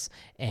Plus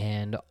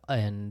and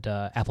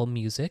Apple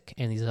Music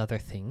and these other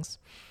things.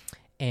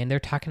 And they're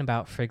talking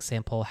about, for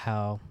example,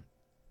 how,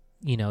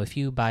 if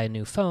you buy a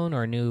new phone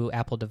or a new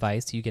Apple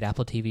device, you get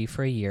Apple TV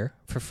for a year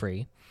for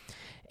free.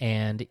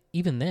 And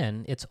even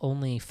then, it's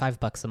only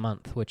 $5 a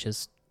month, which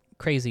is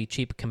crazy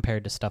cheap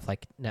compared to stuff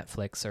like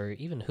Netflix or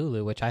even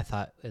Hulu, which I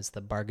thought is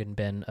the bargain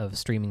bin of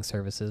streaming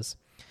services.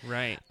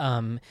 Right.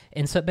 And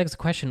so it begs the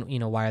question,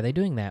 why are they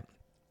doing that?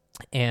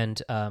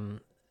 And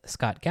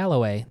Scott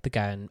Galloway, the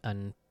guy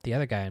on the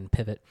other guy on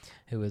Pivot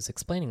who was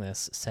explaining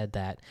this, said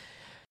that.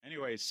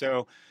 Anyway,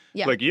 so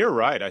Yeah. look, you're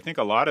right. I think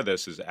a lot of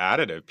this is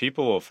additive.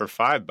 People will, for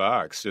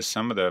 $5, just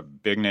some of the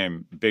big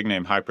name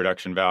high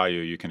production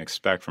value you can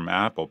expect from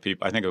Apple.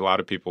 I think a lot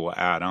of people will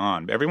add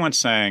on. Everyone's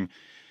saying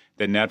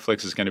that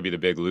Netflix is going to be the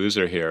big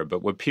loser here,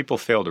 but what people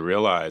fail to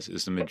realize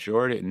is the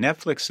majority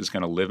Netflix is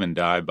going to live and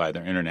die by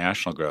their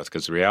international growth,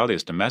 because the reality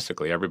is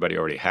domestically everybody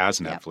already has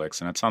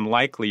Netflix, and it's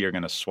unlikely you're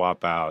going to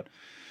swap out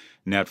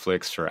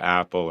Netflix for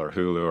Apple or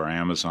Hulu or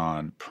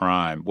Amazon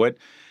Prime.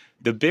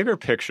 The bigger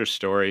picture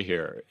story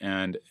here,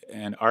 and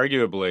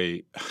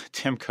arguably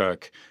Tim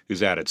Cook,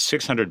 who's added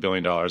 $600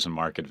 billion in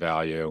market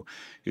value,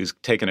 who's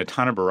taken a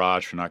ton of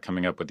barrage for not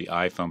coming up with the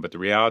iPhone, but the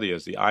reality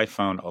is the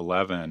iPhone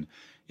 11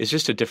 is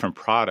just a different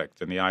product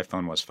than the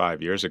iPhone was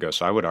 5 years ago.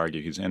 So I would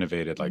argue he's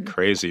innovated like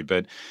crazy.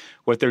 But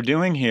what they're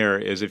doing here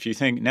is, if you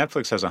think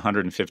Netflix has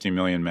 150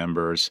 million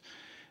members,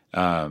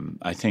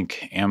 I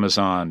think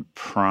Amazon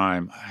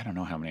Prime, I don't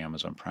know how many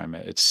Amazon Prime,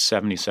 it's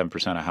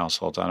 77% of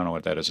households. I don't know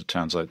what that is. It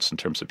translates in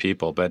terms of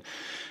people. But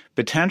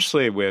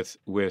potentially with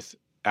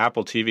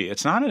Apple TV,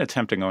 it's not an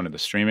attempt to go into the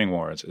streaming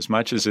wars as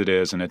much as it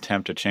is an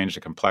attempt to change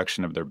the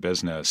complexion of their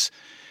business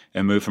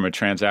and move from a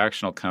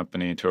transactional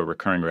company to a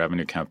recurring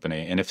revenue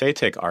company. And if they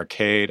take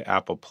Arcade,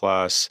 Apple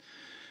Plus,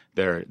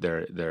 their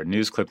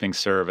news clipping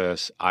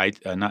service,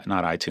 not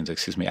iTunes,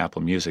 excuse me,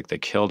 Apple Music. They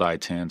killed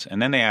iTunes,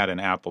 and then they add an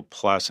Apple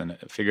Plus and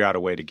figure out a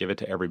way to give it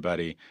to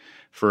everybody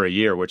for a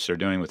year, which they're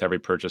doing with every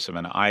purchase of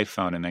an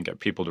iPhone, and then get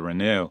people to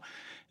renew.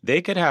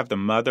 They could have the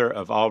mother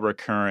of all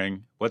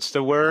recurring. What's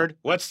the word?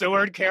 What's the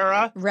word,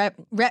 Kara?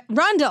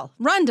 Rundle.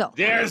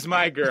 There's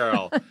my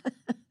girl.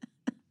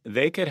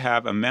 They could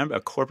have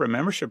a corporate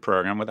membership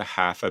program with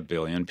 500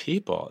 million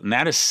people, and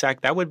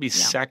that would be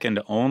second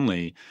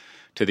only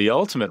to the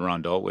ultimate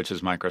Rundle, which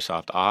is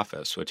Microsoft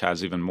Office, which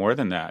has even more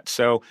than that.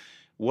 So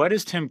what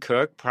is Tim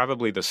Cook,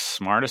 probably the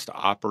smartest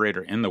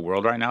operator in the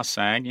world right now,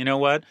 saying? You know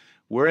what?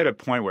 We're at a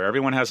point where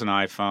everyone has an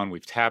iPhone.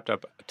 We've tapped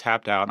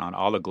out on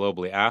all the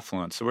globally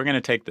affluent. So we're going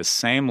to take the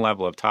same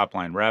level of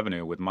top-line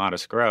revenue with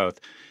modest growth,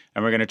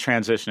 and we're going to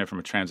transition it from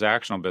a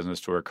transactional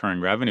business to a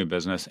recurring revenue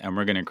business, and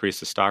we're going to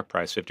increase the stock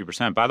price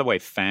 50%. By the way,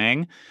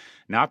 FANG,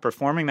 not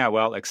performing that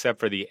well except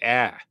for the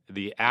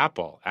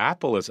Apple.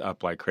 Apple is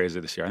up like crazy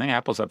this year. I think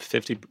Apple's up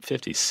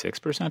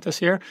 56%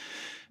 this year.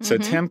 So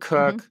Tim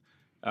Cook,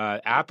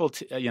 Apple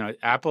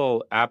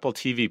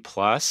TV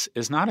Plus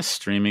is not a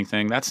streaming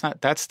thing.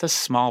 That's the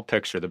small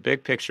picture. The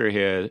big picture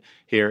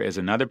here is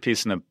another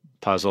piece in the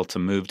puzzle to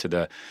move to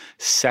the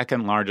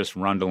second largest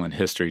Rundle in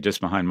history,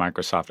 just behind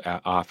Microsoft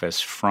Office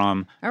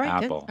from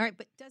Apple. Good. All right,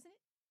 but doesn't it?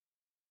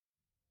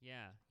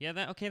 Yeah.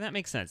 That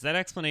makes sense. That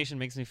explanation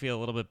makes me feel a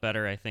little bit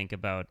better, I think,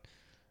 about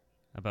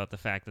the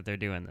fact that they're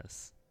doing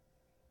this.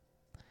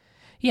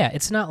 Yeah,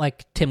 it's not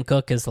like Tim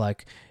Cook is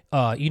like,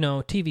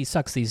 TV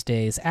sucks these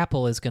days.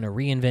 Apple is going to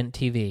reinvent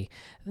TV.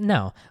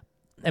 No.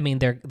 I mean,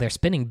 they're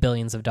spending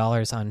billions of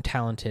dollars on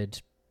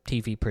talented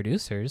TV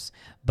producers,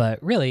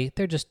 but really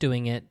they're just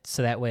doing it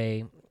so that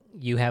way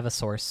you have a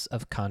source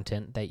of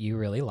content that you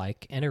really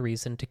like and a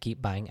reason to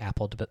keep buying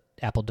Apple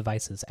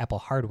devices, Apple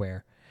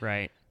hardware.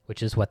 Right.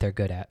 Which is what they're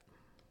good at.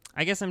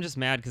 I guess I'm just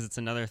mad because it's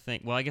another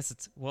thing. Well, I guess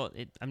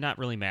I'm not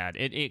really mad.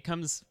 It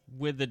comes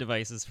with the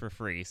devices for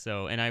free,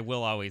 and I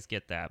will always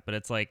get that. But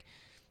it's like,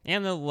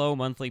 and the low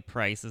monthly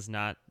price is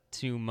not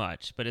too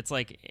much. But it's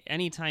like,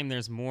 anytime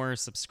there's more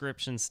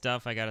subscription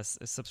stuff I got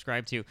to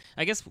subscribe to.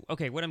 I guess,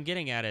 okay, what I'm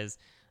getting at is,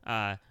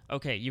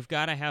 you've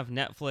got to have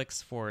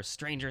Netflix for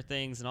Stranger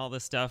Things and all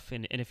this stuff.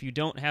 And if you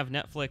don't have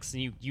Netflix,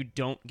 you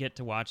don't get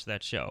to watch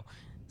that show.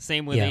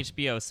 Same with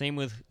HBO, same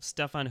with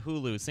stuff on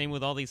Hulu, same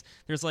with all these.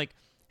 There's like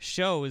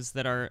shows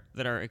that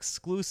are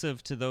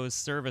exclusive to those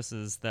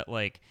services that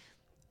like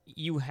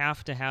you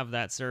have to have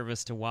that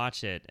service to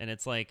watch it, and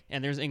it's like,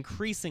 and there's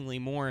increasingly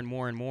more and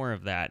more and more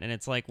of that, and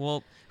it's like,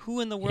 well,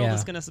 who in the world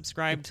is going to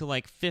subscribe to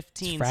like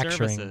 15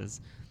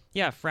 services?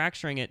 Yeah,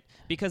 fracturing it,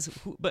 because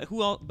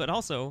but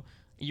also,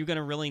 you're going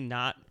to really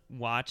not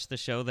watch the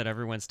show that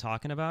everyone's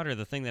talking about, or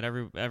the thing that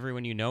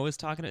everyone is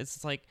talking about.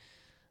 It's like,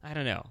 I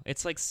don't know.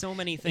 It's like so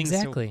many things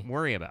to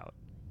worry about.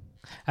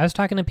 I was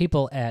talking to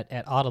people at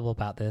Audible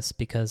about this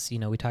because,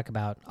 we talk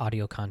about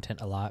audio content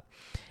a lot.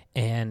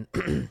 And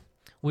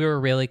we were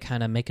really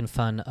kind of making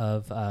fun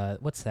of,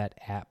 what's that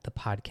app, the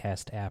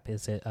podcast app?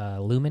 Is it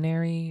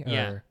Luminary?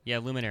 Or yeah,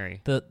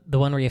 Luminary. The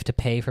one where you have to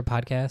pay for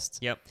podcasts?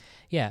 Yep.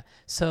 Yeah.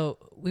 So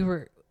we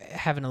were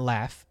having a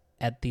laugh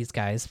at these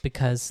guys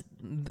because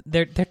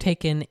they're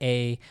taking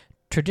a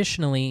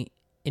traditionally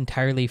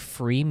entirely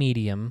free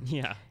medium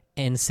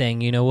and saying,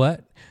 you know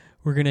what?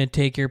 We're going to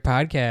take your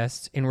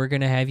podcasts and we're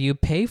going to have you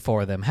pay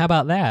for them. How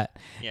about that?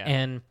 Yeah.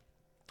 And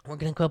we're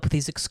going to come up with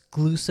these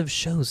exclusive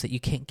shows that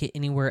you can't get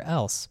anywhere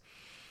else.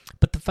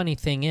 But the funny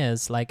thing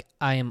is, like,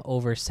 I am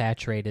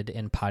oversaturated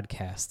in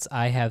podcasts.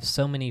 I have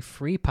so many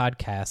free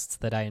podcasts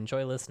that I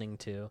enjoy listening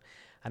to.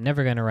 I'm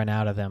never going to run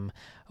out of them.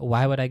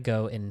 Why would I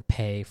go and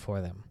pay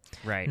for them?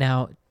 Right.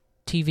 Now,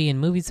 TV and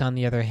movies, on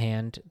the other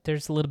hand,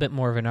 there's a little bit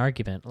more of an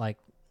argument. Like,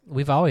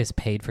 we've always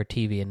paid for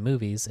TV and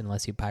movies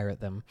unless you pirate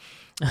them.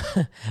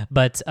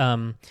 But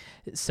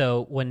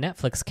so when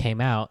Netflix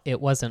came out,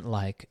 it wasn't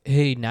like,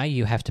 hey, now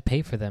you have to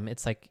pay for them.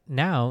 It's like,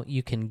 now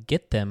you can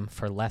get them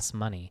for less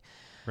money.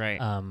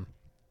 Right.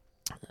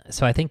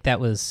 So I think that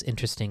was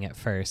interesting at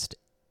first.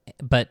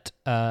 But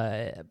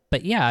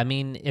yeah, I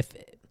mean, if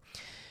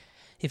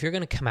you're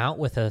going to come out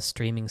with a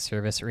streaming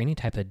service or any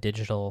type of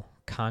digital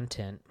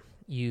content,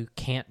 you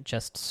can't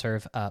just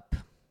serve up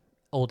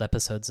old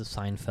episodes of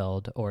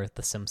Seinfeld or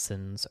The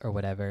Simpsons or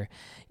whatever.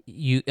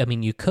 You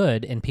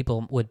could, and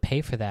people would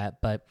pay for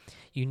that, but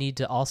you need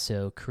to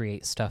also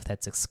create stuff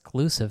that's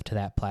exclusive to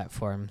that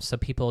platform so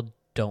people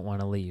don't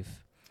want to leave.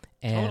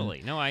 And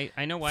totally. No, I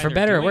know why. for they're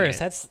better or doing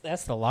worse, it.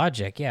 that's the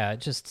logic. Yeah,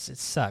 it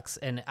sucks.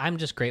 And I'm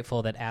just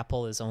grateful that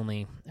Apple is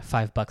only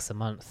 $5 a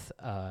month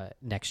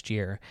next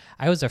year.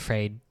 I was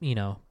afraid,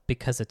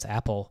 because it's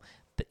Apple,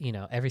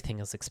 that, everything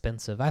is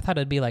expensive. I thought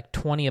it'd be like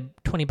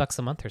 $20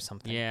 a month or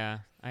something. Yeah,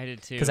 I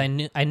did too. Because I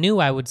knew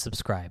I would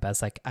subscribe. I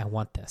was like, I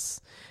want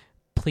this.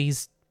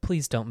 Please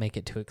don't make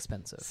it too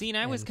expensive. See, and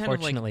I was And kind of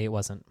like, fortunately, it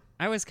wasn't.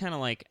 I was kind of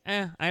like,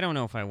 I don't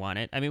know if I want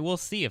it. I mean, we'll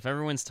see. If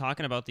everyone's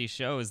talking about these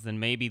shows, then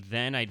maybe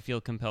then I'd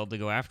feel compelled to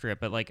go after it.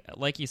 But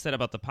like you said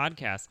about the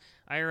podcast,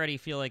 I already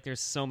feel like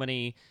there's so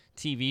many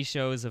TV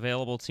shows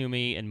available to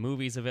me and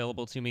movies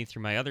available to me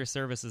through my other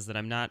services that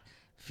I'm not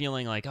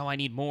feeling like, I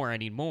need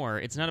more.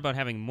 It's not about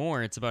having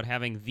more. It's about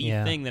having the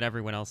thing that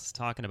everyone else is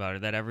talking about or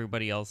that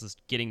everybody else is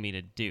getting me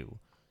to do,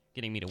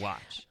 getting me to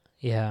watch.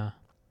 Yeah.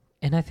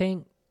 And I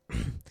think,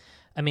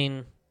 I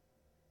mean,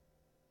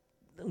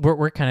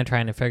 we're kind of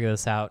trying to figure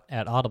this out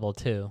at Audible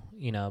too,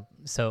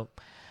 So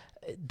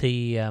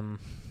the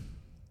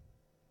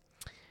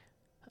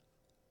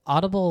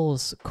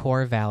Audible's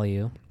core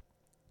value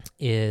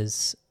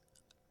is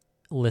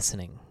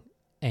listening,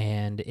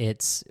 and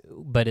it's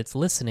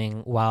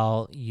listening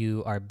while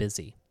you are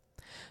busy.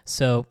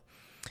 So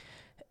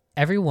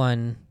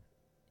everyone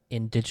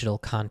in digital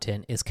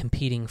content is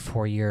competing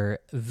for your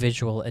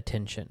visual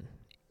attention.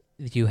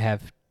 You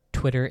have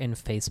Twitter and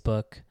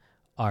Facebook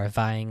are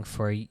vying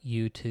for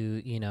you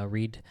to,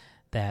 read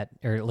that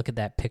or look at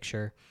that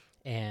picture.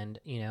 And,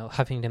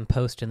 Huffington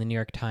Post and the New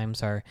York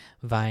Times are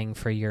vying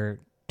for your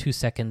 2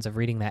 seconds of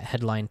reading that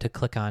headline to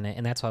click on it.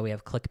 And that's why we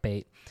have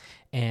clickbait.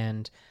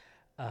 And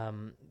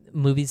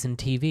movies and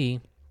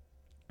TV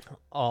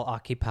all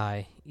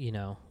occupy,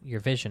 your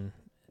vision.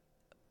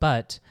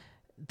 But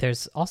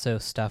there's also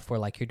stuff where,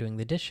 like, you're doing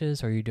the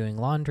dishes or you're doing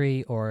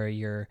laundry or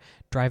you're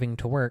driving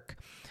to work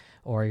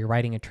or you're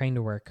riding a train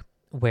to work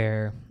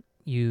where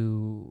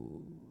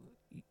you're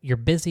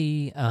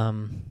busy,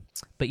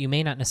 but you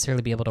may not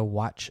necessarily be able to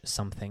watch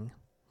something,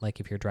 like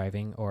if you're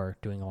driving or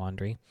doing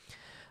laundry.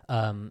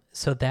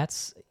 So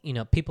that's,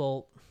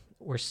 people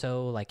were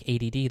so like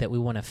ADD that we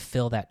want to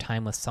fill that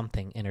time with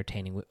something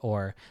entertaining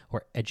or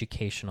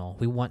educational.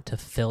 We want to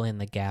fill in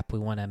the gap. We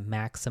want to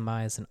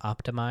maximize and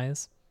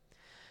optimize.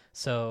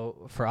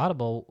 So for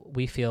Audible,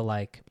 we feel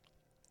like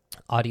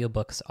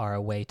audiobooks are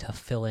a way to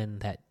fill in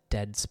that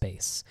dead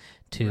space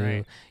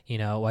to,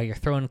 while you're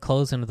throwing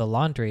clothes into the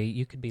laundry,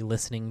 you could be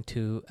listening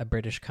to a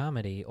British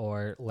comedy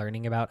or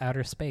learning about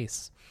outer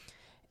space.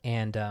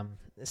 And the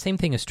same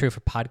thing is true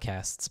for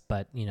podcasts,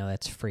 but,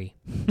 that's free.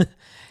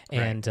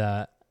 And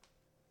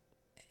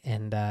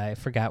I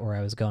forgot where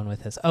I was going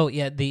with this. Oh,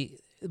 yeah,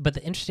 but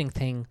the interesting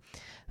thing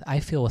I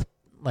feel with,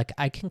 like,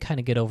 I can kind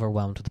of get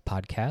overwhelmed with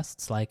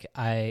podcasts. Like,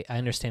 I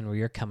understand where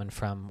you're coming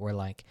from, where,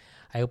 like,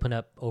 I open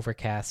up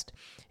Overcast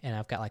and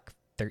I've got, like,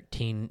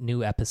 13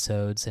 new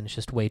episodes and it's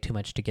just way too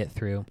much to get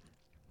through.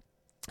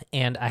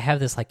 And I have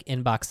this, like,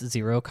 inbox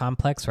zero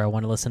complex where I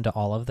want to listen to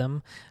all of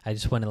them. I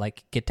just want to,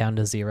 like, get down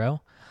to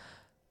zero.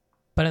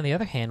 But on the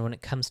other hand, when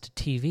it comes to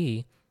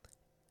TV,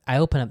 I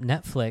open up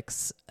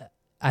Netflix.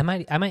 I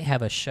might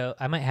have a show.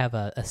 I might have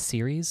a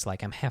series.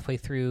 Like, I'm halfway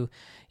through,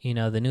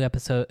 the new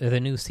episode or the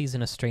new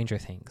season of Stranger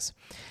Things,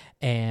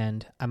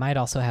 and I might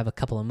also have a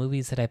couple of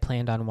movies that I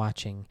planned on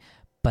watching.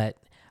 But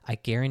I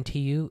guarantee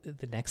you,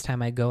 the next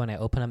time I go and I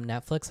open up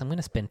Netflix, I'm going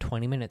to spend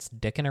 20 minutes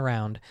dicking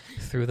around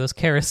through those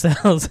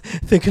carousels,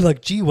 thinking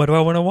like, "Gee, what do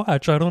I want to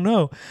watch? I don't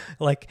know."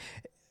 Like,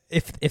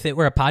 if it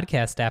were a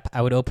podcast app,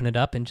 I would open it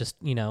up and just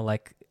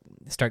like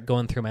start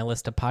going through my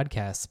list of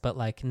podcasts. But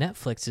like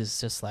Netflix is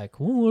just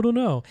like, "Oh, I don't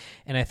know."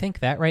 And I think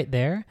that right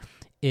there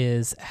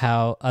is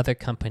how other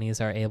companies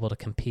are able to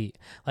compete.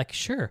 Like,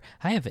 sure,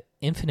 I have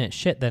infinite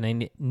shit that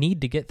I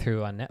need to get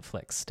through on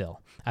Netflix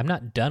still. I'm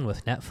not done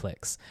with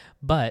Netflix,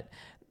 but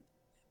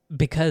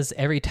because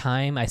every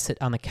time I sit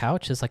on the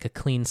couch is like a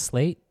clean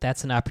slate,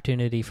 that's an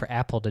opportunity for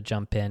Apple to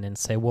jump in and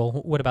say, well,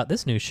 what about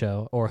this new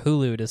show? Or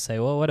Hulu to say,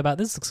 well, what about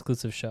this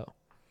exclusive show?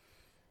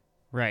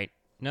 Right.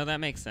 No, that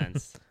makes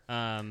sense.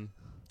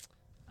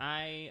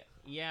 I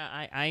Yeah,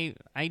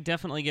 I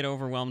definitely get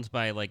overwhelmed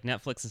by like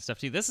Netflix and stuff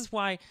too. This is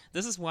why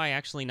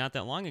actually not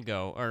that long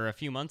ago or a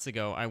few months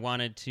ago I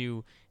wanted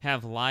to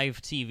have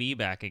live TV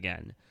back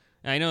again.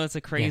 And I know it's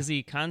a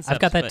crazy concept.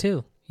 I've got that but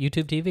too.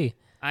 YouTube TV.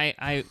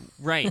 I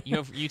right, you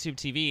have YouTube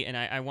TV, and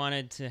I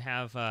wanted to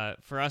have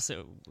for us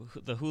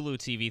the Hulu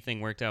TV thing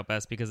worked out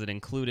best because it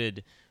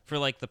included, for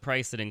like the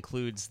price, it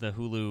includes the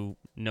Hulu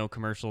no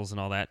commercials and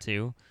all that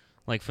too.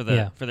 Like for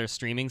their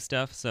streaming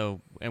stuff.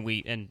 So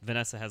and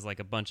Vanessa has like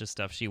a bunch of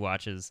stuff she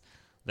watches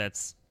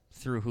that's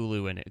through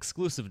Hulu and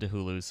exclusive to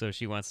Hulu, so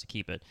she wants to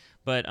keep it.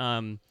 But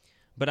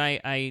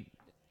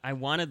I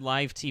wanted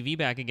live TV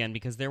back again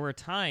because there were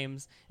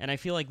times, and I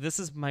feel like this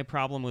is my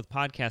problem with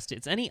podcast.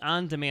 It's any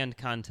on-demand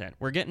content.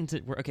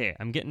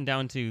 I'm getting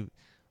down to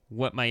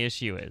what my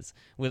issue is.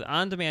 With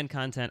on-demand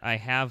content, I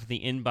have the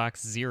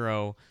inbox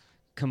zero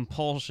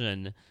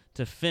compulsion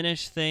to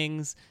finish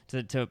things,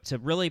 to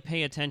really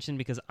pay attention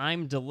because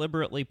I'm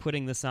deliberately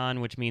putting this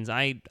on, which means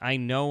I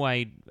know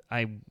I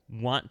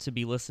want to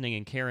be listening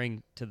and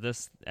caring to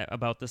this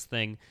about this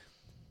thing.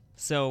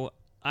 So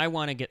I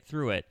want to get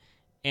through it.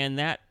 And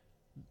that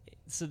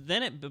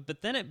then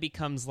it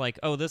becomes like,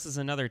 oh, this is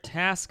another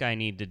task I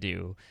need to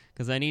do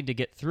because I need to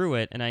get through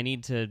it and I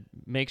need to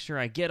make sure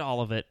I get all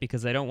of it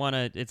because I don't want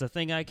to, it's a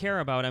thing I care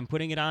about. I'm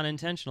putting it on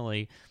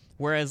intentionally.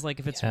 Whereas, like,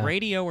 if it's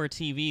radio or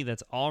TV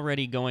that's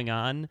already going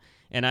on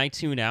and I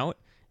tune out,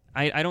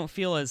 I don't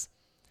feel as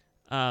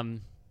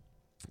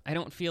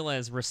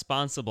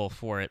responsible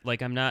for it.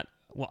 Like, I'm not.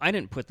 Well, I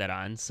didn't put that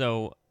on,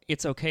 so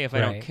it's okay if I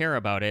don't care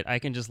about it. I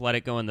can just let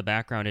it go in the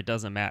background. It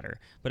doesn't matter.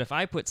 But if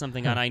I put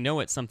something on, I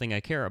know it's something I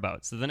care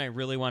about. So then I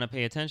really want to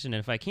pay attention. And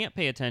if I can't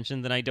pay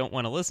attention, then I don't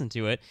want to listen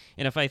to it.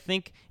 And if I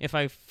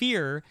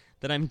fear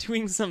that I'm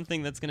doing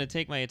something that's going to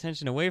take my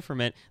attention away from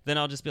it, then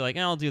I'll just be like,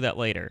 I'll do that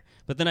later.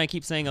 But then I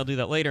keep saying I'll do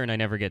that later, and I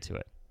never get to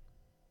it.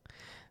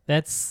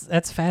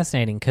 That's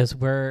fascinating because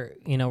we're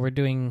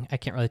doing. I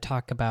can't really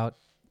talk about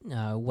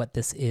what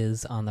this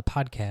is on the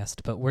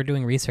podcast, but we're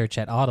doing research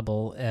at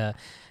Audible.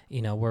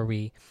 Where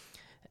we,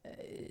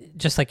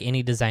 just like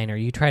any designer,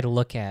 you try to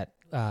look at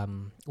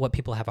what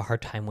people have a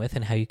hard time with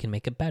and how you can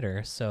make it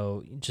better.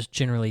 So, just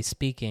generally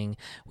speaking,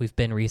 we've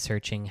been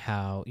researching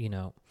how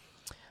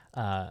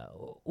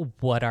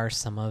what are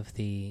some of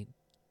the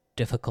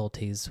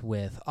difficulties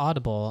with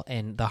Audible,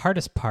 and the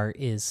hardest part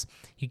is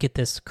you get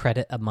this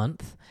credit a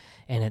month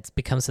and it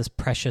becomes this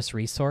precious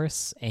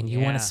resource and you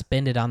want to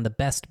spend it on the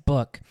best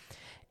book.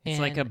 It's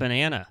like a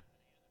banana.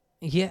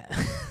 Yeah.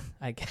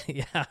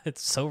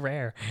 It's so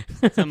rare.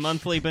 It's a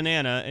monthly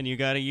banana and you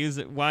got to use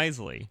it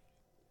wisely.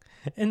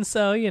 And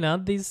so,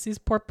 these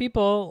poor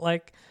people,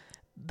 like,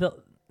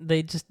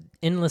 they just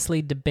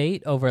endlessly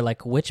debate over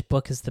like which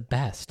book is the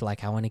best.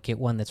 Like, I want to get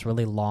one that's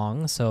really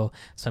long, so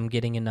I'm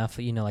getting enough,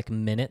 like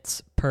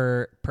minutes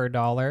per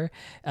dollar.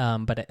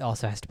 But it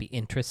also has to be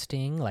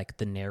interesting. Like,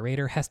 the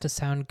narrator has to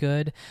sound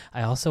good.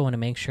 I also want to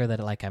make sure that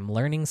like I'm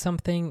learning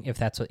something, if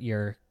that's what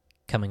you're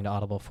coming to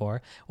Audible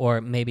for,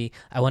 or maybe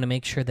I want to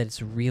make sure that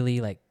it's really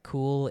like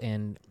cool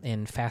and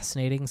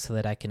fascinating so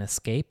that I can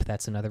escape.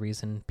 That's another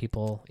reason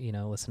people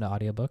listen to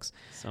audiobooks.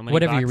 So many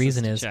whatever your boxes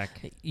reason to is,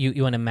 check.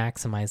 you want to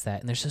maximize that,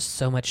 and there's just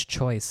so much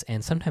choice,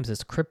 and sometimes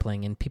it's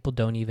crippling and people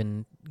don't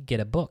even get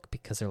a book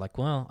because they're like,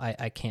 well,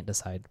 I can't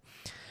decide.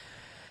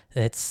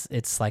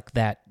 It's like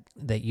that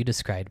you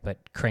described, but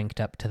cranked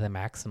up to the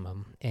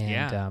maximum.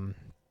 And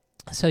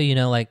so,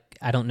 like,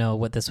 I don't know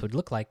what this would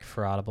look like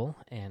for Audible,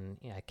 and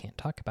I can't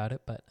talk about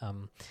it, but,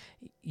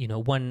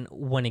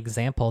 one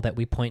example that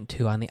we point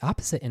to on the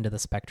opposite end of the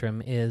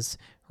spectrum is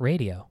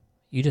radio.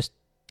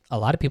 A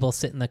lot of people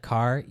sit in the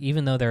car,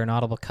 even though they're an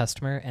Audible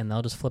customer, and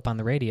they'll just flip on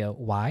the radio.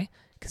 Why?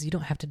 Because you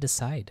don't have to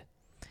decide.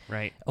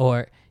 Right.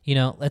 Or,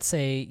 let's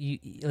say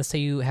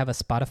you have a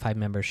Spotify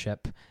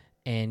membership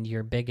and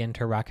you're big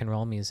into rock and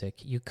roll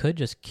music. You could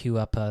just queue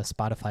up a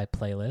Spotify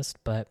playlist,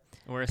 but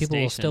or a people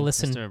station, will still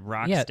listen. Just a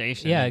rock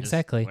station. Yeah, just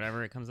exactly.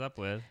 Whatever it comes up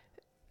with.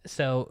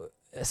 So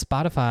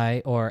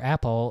Spotify or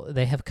Apple,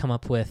 they have come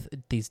up with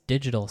these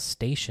digital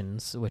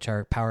stations, which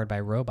are powered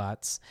by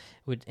robots,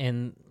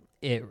 and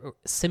it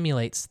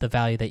simulates the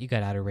value that you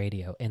got out of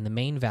radio. And the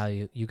main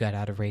value you got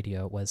out of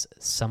radio was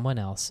someone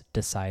else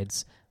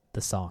decides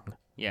the song.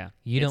 Yeah,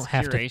 you don't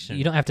have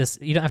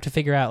to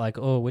figure out like,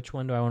 oh, which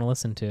one do I want to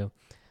listen to?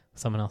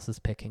 Someone else is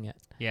picking it.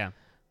 Yeah.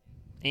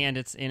 And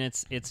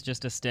it's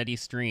just a steady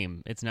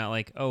stream. It's not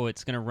like, oh,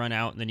 it's going to run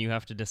out and then you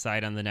have to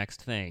decide on the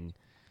next thing.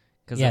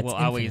 Because it will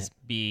always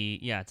be,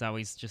 it's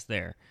always just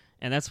there.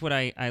 And that's what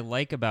I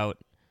like about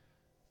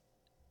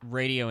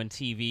radio and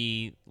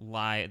TV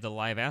the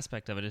live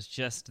aspect of it is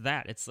just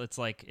that. It's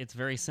like, it's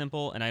very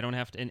simple and I don't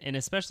have to, and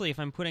especially if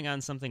I'm putting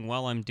on something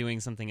while I'm doing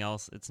something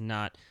else,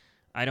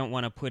 I don't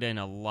want to put in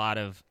a lot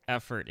of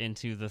effort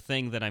into the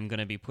thing that I'm going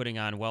to be putting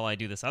on while I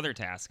do this other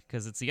task,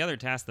 because it's the other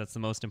task that's the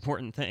most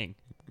important thing.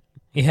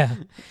 Yeah.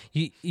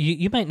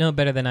 You might know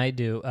better than I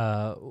do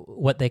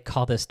what they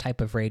call this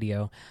type of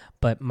radio,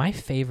 but my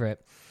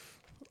favorite,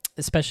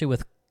 especially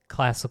with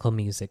classical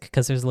music,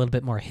 because there's a little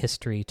bit more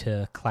history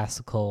to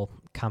classical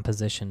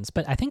compositions,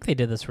 but I think they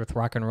did this with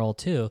rock and roll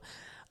too,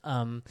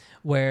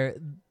 where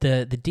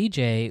the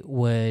DJ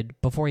would,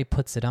 before he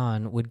puts it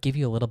on, would give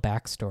you a little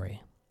backstory.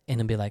 And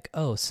it'd be like,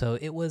 oh, so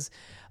it was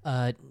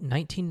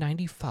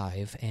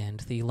 1995, and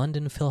the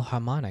London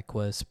Philharmonic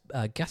was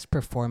guest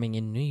performing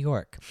in New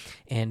York,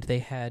 and they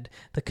had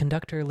the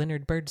conductor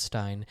Leonard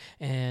Bernstein,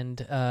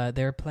 and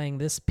they were playing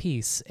this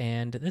piece,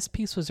 and this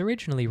piece was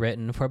originally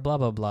written for blah,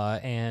 blah, blah,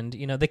 and,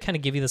 they kind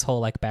of give you this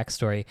whole,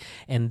 backstory,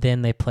 and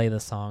then they play the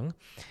song,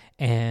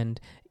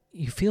 and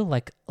you feel,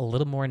 a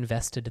little more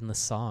invested in the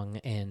song,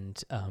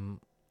 and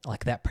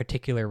that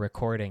particular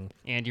recording.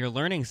 And you're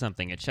learning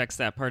something. It checks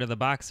that part of the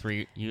box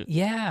where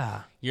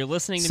yeah. You're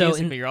listening to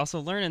music, but you're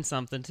also learning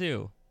something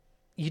too.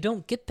 You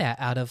don't get that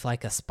out of a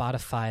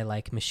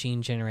Spotify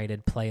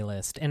machine-generated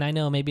playlist. And I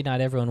know maybe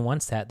not everyone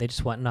wants that. They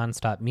just want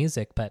nonstop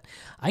music. But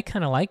I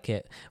kind of like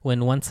it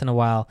when once in a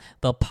while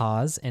they'll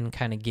pause and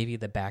kind of give you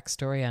the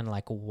backstory on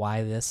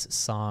why this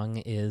song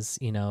is,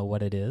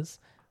 what it is.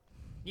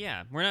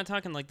 Yeah, we're not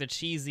talking the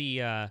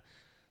cheesy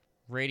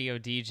radio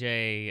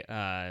DJ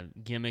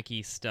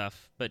gimmicky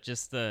stuff, but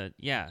just the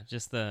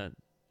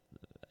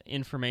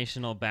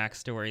informational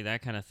backstory,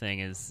 that kind of thing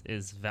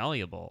is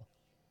valuable.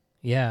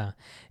 Yeah.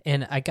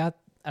 And I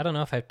don't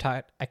know if I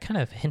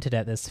kind of hinted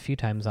at this a few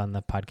times on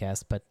the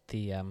podcast, but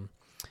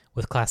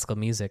with classical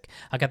music,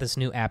 I got this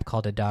new app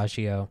called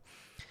Adagio.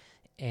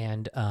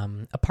 And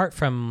apart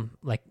from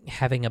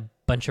having a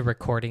bunch of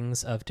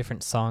recordings of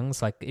different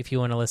songs, if you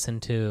want to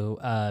listen to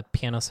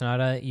Piano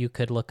Sonata, you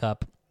could look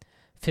up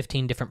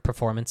 15 different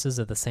performances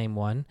of the same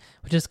one,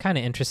 which is kind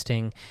of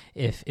interesting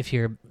if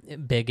you're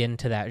big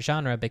into that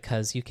genre,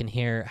 because you can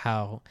hear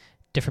how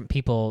different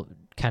people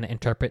kind of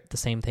interpret the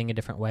same thing a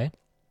different way.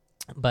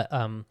 But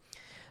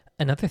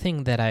another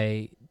thing that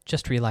I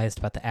just realized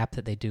about the app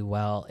that they do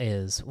well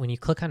is when you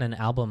click on an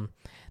album,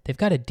 they've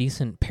got a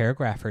decent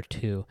paragraph or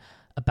two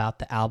about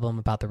the album,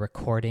 about the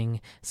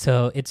recording.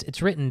 So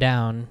it's written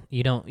down.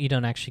 You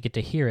don't actually get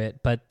to hear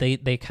it, but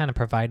they kind of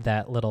provide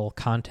that little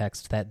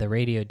context that the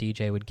radio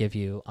DJ would give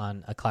you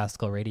on a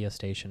classical radio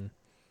station.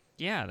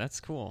 Yeah, that's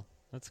cool.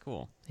 That's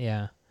cool.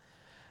 Yeah.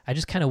 I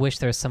just kind of wish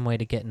there was some way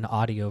to get an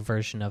audio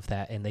version of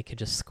that and they could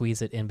just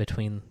squeeze it in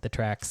between the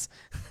tracks.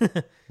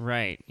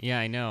 Right. Yeah,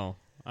 I know.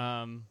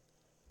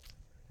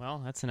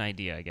 Well, that's an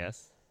idea, I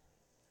guess.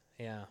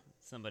 Yeah.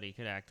 Somebody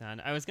could act on.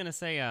 I was going to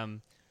say,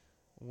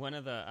 one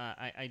of the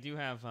I do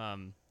have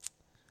when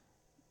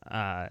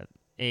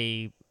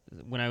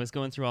I was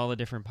going through all the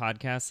different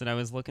podcasts that I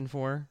was looking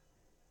for,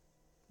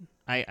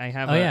 I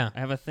have I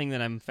have a thing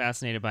that I'm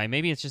fascinated by.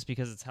 Maybe it's just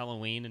because it's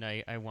Halloween and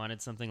I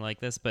wanted something like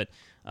this, but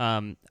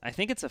I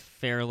think it's a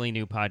fairly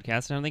new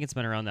podcast. I don't think it's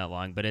been around that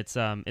long, but it's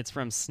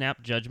from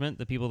Snap Judgment,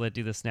 the people that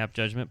do the Snap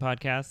Judgment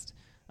podcast.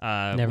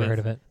 Never heard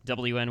of it.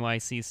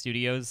 WNYC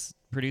Studios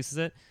produces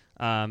it.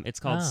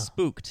 It's called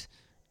Spooked.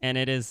 And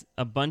it is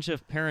a bunch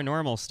of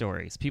paranormal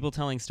stories, people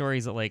telling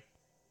stories of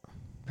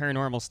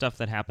paranormal stuff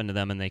that happened to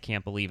them and they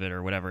can't believe it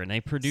or whatever. And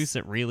they produce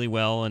it really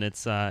well, and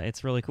it's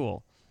really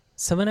cool.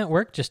 Someone at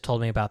work just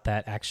told me about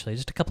that actually,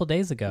 just a couple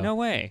days ago. No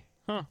way.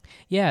 Huh.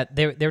 Yeah,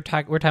 we're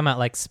talking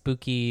about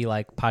spooky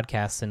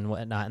podcasts and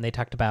whatnot, and they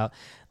talked about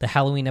the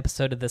Halloween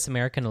episode of This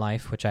American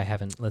Life, which I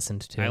haven't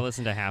listened to. I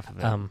listened to half of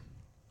it.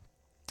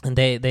 And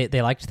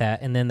they liked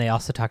that, and then they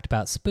also talked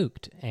about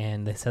Spooked,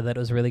 and they said that it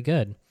was really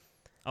good.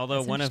 Although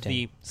That's one of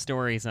the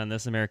stories on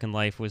This American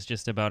Life was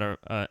just about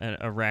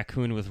a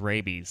raccoon with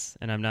rabies,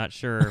 and I'm not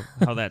sure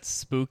how that's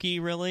spooky,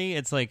 really.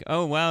 It's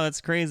oh, wow,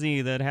 that's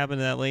crazy that happened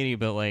to that lady,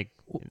 but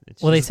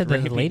it's well, they said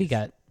rabies. that the lady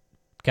got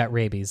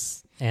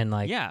rabies, and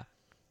yeah.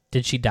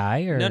 Did she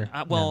die or? No,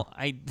 no?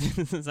 I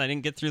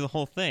didn't get through the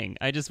whole thing.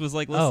 I just was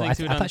listening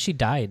to it. I thought she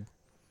died.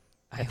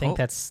 I think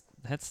that's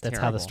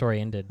how the story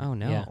ended. Oh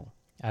no, yeah.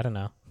 I don't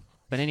know.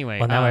 But anyway,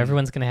 well, now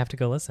everyone's gonna have to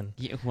go listen.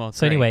 Yeah, well,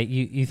 so anyway,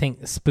 you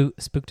think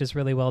Spooked is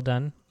really well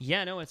done?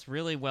 Yeah, no, it's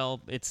really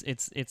well. It's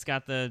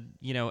got the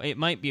it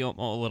might be a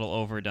little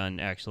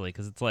overdone actually,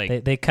 because it's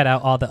they cut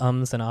out all the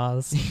ums and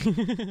ahs.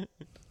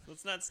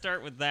 Let's not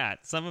start with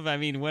that. Some of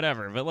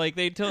whatever, but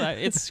they told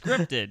it's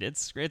scripted.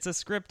 It's a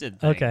scripted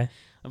thing. Okay,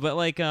 but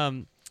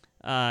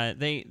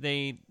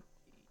they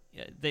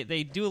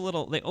do a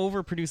little. They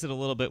overproduce it a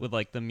little bit with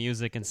the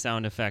music and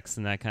sound effects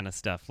and that kind of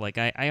stuff.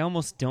 I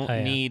almost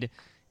don't need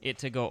it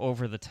to go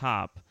over the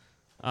top,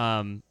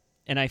 and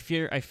I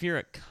fear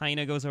it kind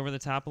of goes over the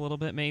top a little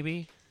bit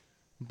maybe,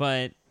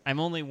 but I'm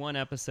only one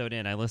episode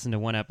in. I listened to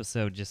one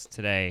episode just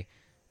today,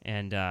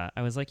 and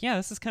I was yeah,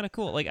 this is kind of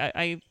cool.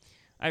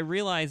 I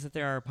realize that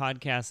there are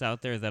podcasts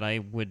out there that I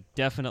would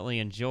definitely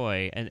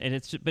enjoy, and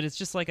it's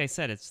just like I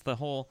said, it's the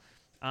whole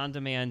on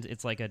demand.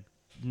 It's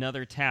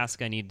another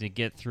task I need to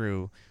get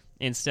through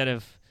instead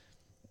of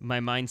my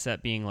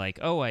mindset being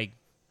oh, I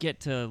get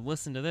to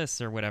listen to this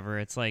or whatever.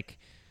 It's I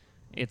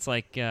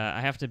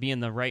have to be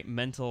in the right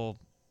mental,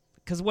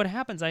 because what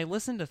happens, I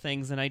listen to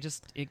things and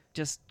it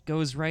just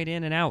goes right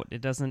in and out. I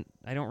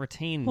don't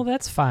retain. Well,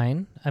 that's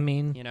fine. I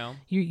mean,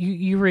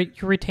 you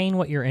retain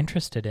what you're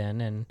interested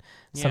in, and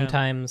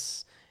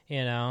sometimes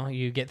You know,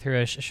 you get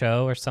through a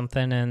show or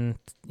something and,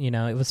 you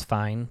know, it was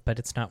fine, but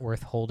it's not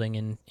worth holding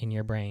in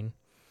your brain.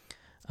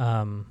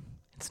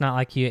 It's not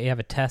like you have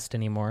a test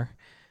anymore.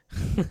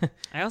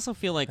 I also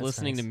feel like That's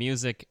listening nice. to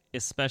music,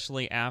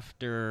 especially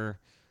after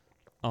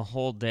a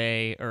whole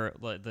day or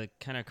the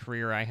kind of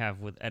career I have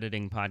with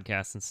editing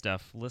podcasts and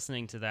stuff,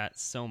 listening to that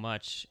so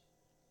much,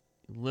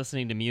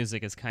 listening to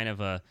music is kind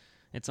of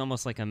it's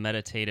almost like a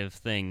meditative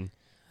thing.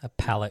 A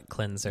palate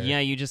cleanser. Yeah,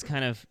 you just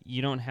kind of,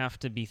 you don't have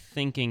to be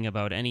thinking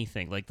about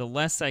anything. Like the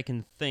less I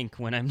can think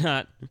when I'm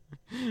not,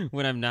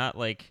 when I'm not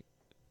like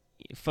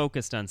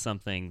focused on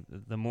something,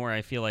 the more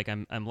I feel like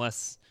I'm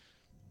less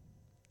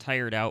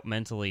tired out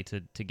mentally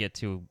to get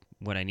to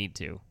what I need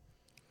to.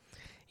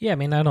 Yeah, I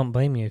mean, I don't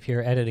blame you if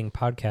you're editing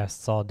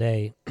podcasts all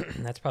day.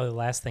 That's probably the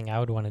last thing I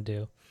would want to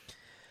do.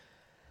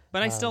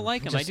 But I still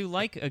like them. I just- do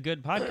like a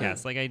good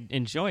podcast. Like I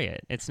enjoy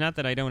it. It's not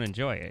that I don't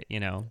enjoy it, you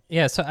know.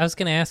 Yeah, so I was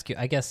going to ask you,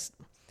 I guess,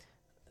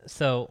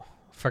 so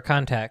for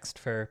context,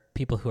 for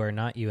people who are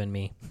not you and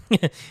me,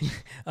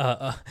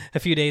 a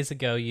few days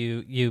ago,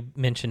 you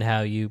mentioned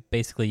how you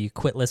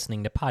quit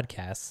listening to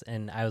podcasts,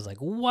 and I was like,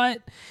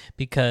 what?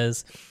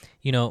 Because,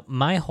 you know,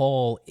 my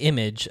whole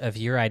image of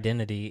your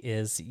identity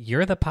is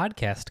you're the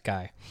podcast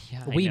guy.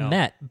 Yeah, We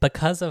met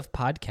because of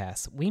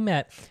podcasts. We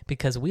met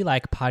because we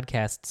like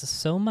podcasts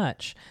so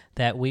much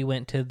that we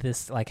went to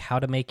this like how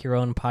to make your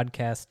own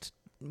podcast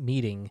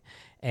meeting,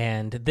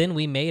 and then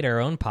we made our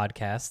own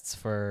podcasts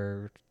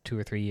for 2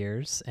 or 3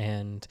 years.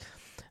 And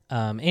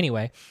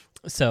anyway,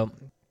 so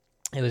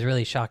it was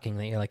really shocking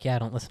that you're like, yeah, I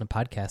don't listen to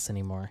podcasts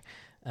anymore.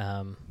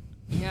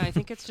 Yeah, I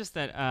think it's just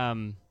that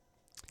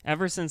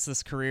ever since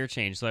this career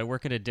change, so I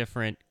work at a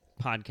different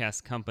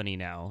podcast company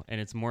now,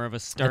 and it's more of a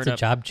startup. That's a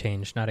job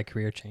change, not a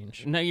career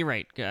change. No, you're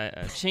right.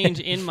 A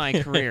change in my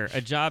career, a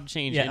job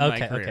change in my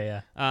career. Okay,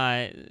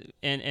 yeah.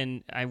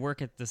 And I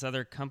work at this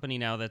other company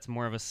now that's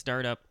more of a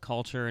startup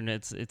culture, and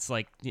it's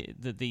like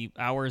the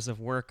hours of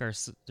work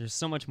there's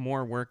so much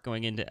more work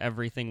going into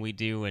everything we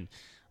do, and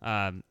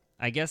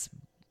I guess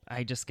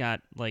I just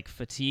got like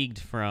fatigued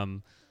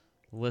from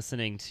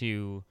listening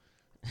to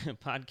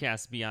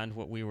podcasts beyond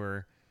what we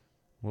were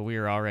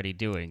already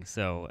doing.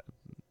 So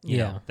you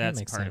know, that that's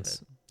makes part sense.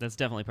 of it. That's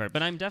definitely part of it.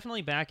 But I'm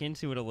definitely back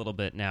into it a little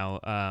bit now.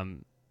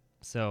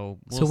 So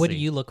we'll So what see. do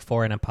you look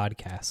for in a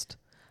podcast?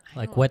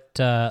 Like what,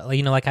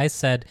 you know, like I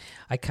said,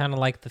 I kind of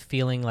like the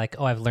feeling like,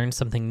 oh, I've learned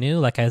something new.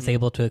 Like I was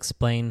able to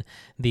explain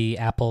the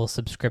Apple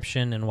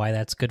subscription and why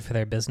that's good for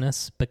their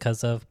business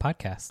because of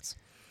podcasts.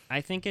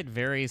 I think it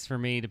varies for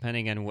me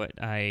depending on what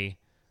I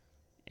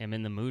am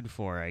in the mood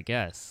for, I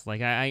guess.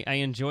 Like I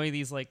enjoy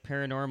these like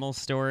paranormal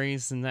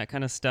stories, and that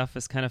kind of stuff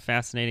is kind of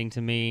fascinating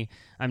to me.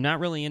 I'm not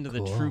really into the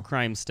Cool. true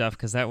crime stuff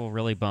because that will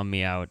really bum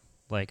me out.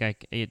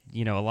 Like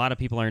you know, a lot of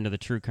people are into the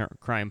true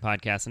crime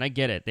podcasts, and I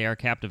get it; they are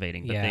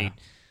captivating. But Yeah.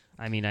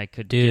 I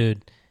could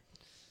Dude,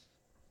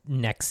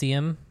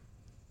 Nexium.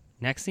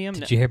 Nexium.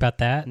 Did you hear about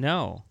that?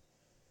 No.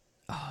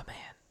 Oh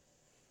man,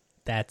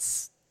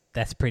 that's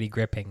pretty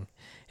gripping.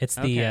 It's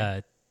the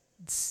Okay.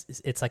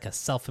 it's like a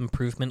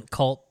self-improvement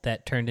cult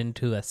that turned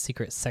into a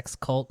secret sex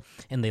cult,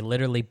 and they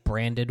literally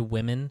branded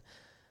women.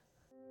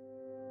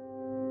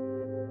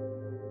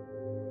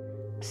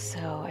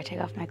 So I take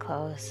off my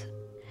clothes,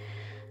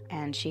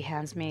 and she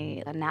hands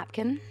me a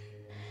napkin,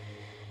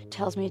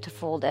 tells me to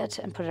fold it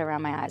and put it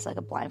around my eyes like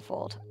a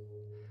blindfold.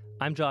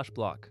 I'm Josh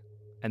Block,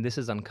 and this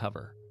is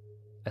Uncover,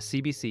 a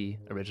CBC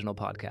original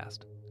podcast,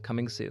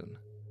 coming soon.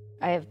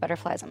 I have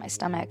butterflies on my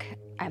stomach.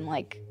 I'm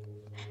like,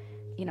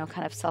 you know,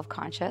 kind of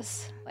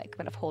self-conscious, like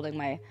kind of holding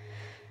my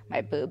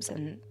boobs,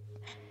 and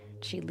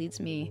she leads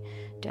me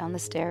down the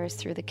stairs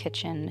through the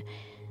kitchen.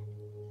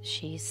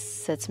 She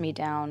sits me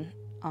down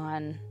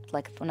on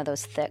like one of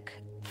those thick,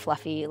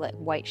 fluffy, like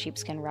white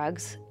sheepskin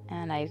rugs,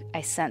 and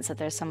I sense that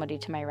there's somebody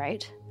to my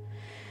right.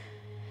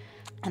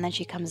 And then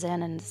she comes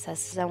in and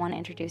says, I want to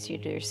introduce you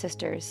to your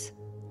sisters.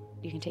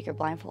 You can take your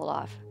blindfold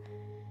off.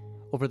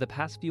 Over the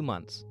past few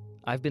months,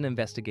 I've been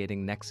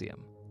investigating Nexium,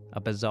 a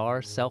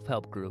bizarre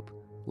self-help group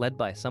led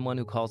by someone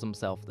who calls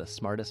himself the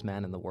smartest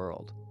man in the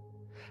world.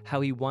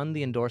 How he won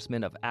the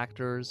endorsement of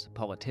actors,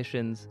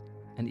 politicians,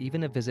 and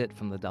even a visit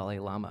from the Dalai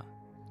Lama.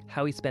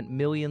 How he spent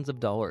millions of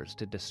dollars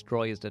to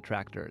destroy his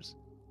detractors,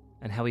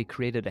 and how he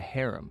created a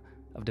harem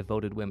of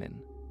devoted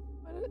women.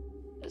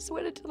 I just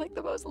went into like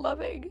the most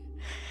loving,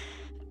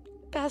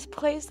 best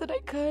place that I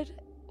could,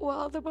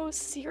 while the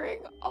most searing,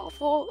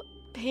 awful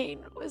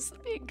pain was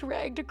being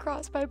dragged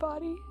across my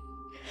body.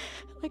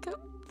 Like a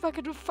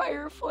fucking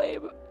fire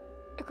flame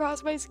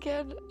across my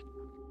skin.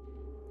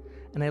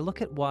 And I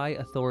look at why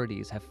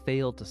authorities have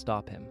failed to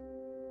stop him.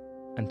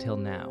 Until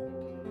now.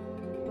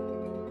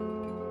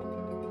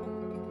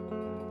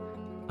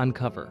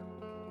 Uncover.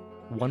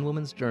 One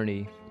woman's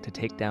journey to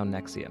take down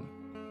Nexium.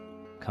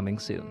 Coming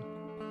soon.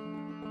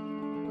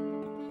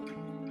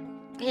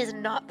 He is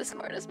not the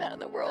smartest man in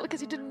the world because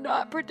he did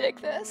not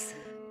predict this.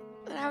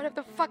 And I would have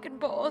the fucking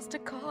balls to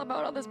call him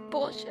out on this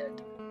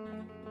bullshit.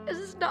 This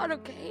is not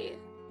okay.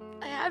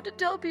 I have to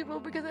tell people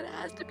because it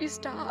has to be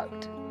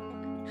stopped.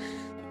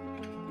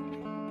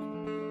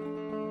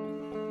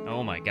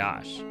 Oh my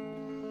gosh,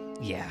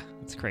 Yeah.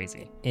 it's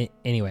crazy.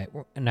 Anyway,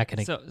 I'm not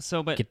gonna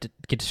But get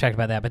distracted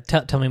by that. But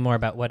tell me more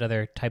about what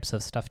other types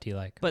of stuff do you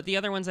like? But the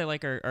other ones I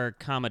like are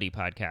comedy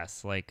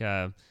podcasts, like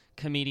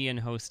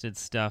comedian-hosted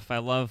stuff. I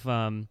love,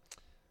 well,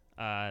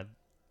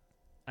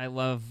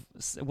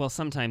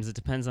 sometimes it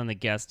depends on the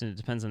guest and it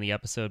depends on the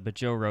episode, but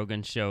Joe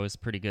Rogan's show is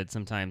pretty good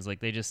sometimes. Like,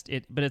 but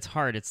it's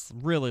hard. It's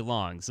really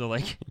long. So,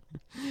 like,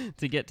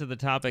 to get to the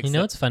topics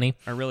It's funny.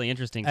 are really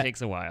interesting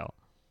takes a while.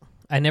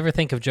 I never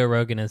think of Joe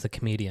Rogan as a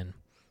comedian.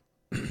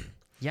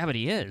 Yeah, but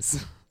he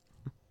is.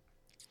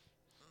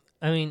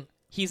 I mean,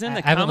 He's in the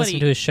I haven't comedy.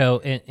 listened to his show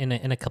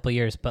in a couple of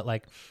years, but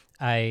like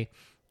I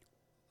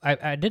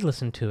did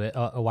listen to it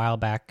a while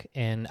back,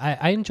 and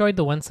I enjoyed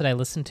the ones that I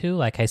listened to.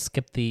 Like I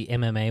skipped the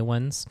MMA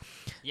ones.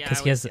 Yeah,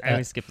 'cause I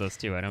always skip those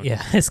too. I don't.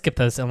 Yeah, I skip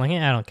those. I'm like,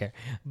 I don't care.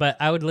 But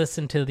I would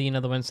listen to the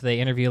the ones they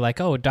interview, like,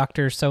 oh,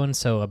 Dr.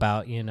 So-and-so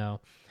about,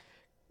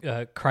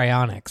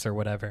 cryonics or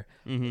whatever.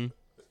 Mm-hmm.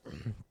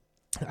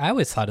 I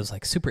always thought it was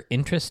like super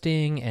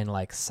interesting and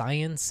like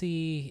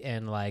science-y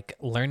and like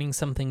learning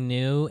something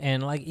new.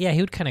 And like, yeah,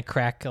 he would kind of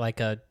crack like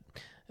a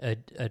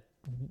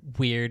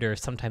weird or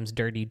sometimes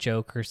dirty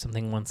joke or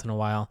something once in a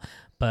while.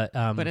 But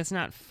it's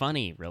not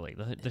funny, really.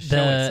 The show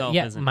itself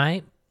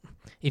isn't.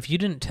 If you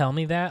didn't tell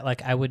me that,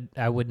 like I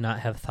would not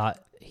have thought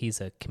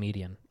he's a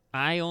comedian.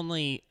 I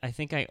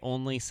think I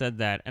only said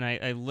that, and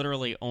I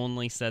literally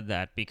only said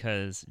that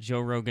because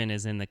Joe Rogan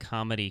is in the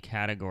comedy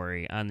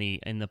category in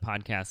the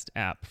podcast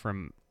app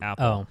from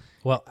Apple. Oh,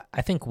 well,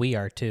 I think we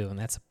are too, and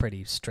that's a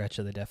pretty stretch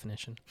of the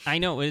definition. I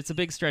know it's a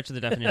big stretch of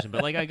the definition,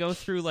 but like I go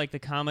through like the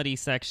comedy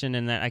section,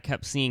 and that I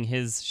kept seeing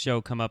his show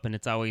come up, and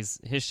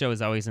his show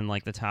is always in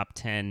like the top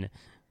 10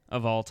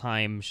 of all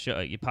time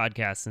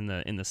podcasts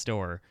in the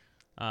store.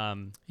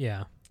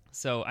 Yeah.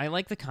 So I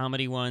like the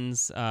comedy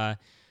ones.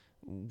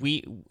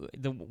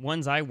 The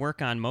ones I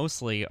work on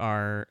mostly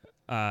are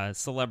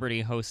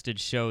celebrity hosted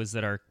shows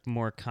that are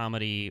more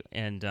comedy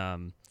and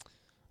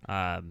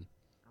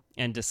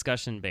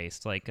discussion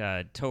based, like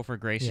Topher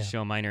Grace's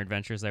show Minor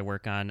Adventures I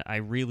work on. I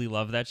really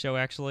love that show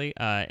actually,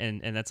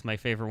 and that's my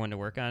favorite one to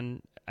work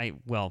on.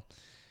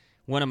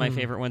 One of my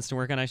favorite ones to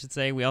work on, I should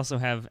say. We also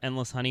have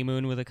Endless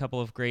Honeymoon with a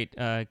couple of great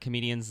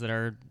comedians that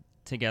are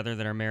together,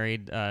 that are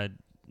married,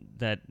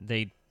 that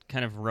they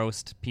kind of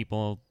roast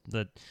people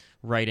that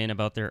write in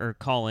about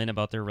call in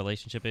about their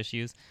relationship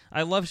issues.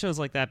 I love shows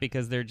like that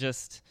because they're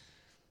just,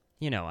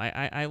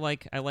 I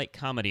like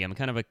comedy. I'm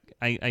kind of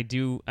I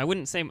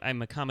wouldn't say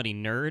I'm a comedy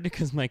nerd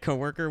because my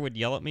coworker would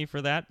yell at me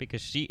for that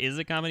because she is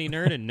a comedy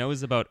nerd and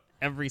knows about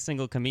every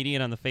single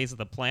comedian on the face of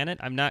the planet.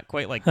 I'm not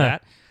quite like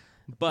that,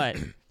 but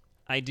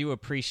I do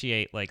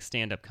appreciate like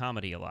stand-up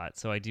comedy a lot,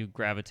 so I do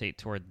gravitate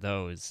toward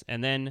those.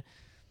 And then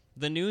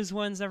the news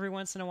ones every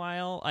once in a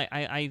while,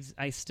 I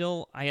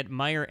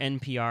admire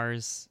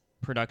NPR's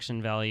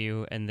production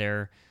value, and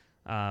their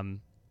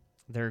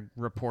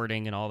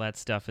reporting and all that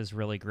stuff is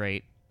really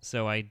great.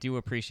 So I do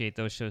appreciate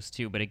those shows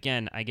too. But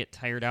again, I get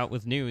tired out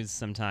with news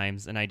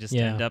sometimes, and I just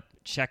end up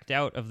checked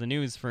out of the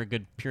news for a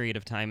good period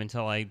of time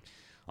until I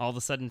all of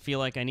a sudden feel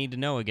like I need to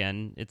know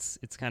again. It's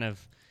kind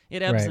of,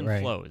 it ebbs and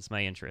flows,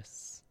 my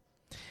interests.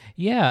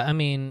 Yeah, I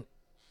mean,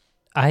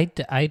 I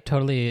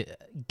totally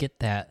get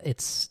that.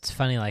 It's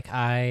funny, like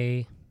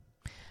I'm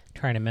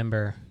trying to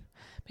remember,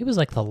 maybe it was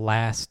like the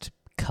last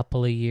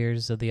couple of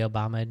years of the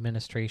Obama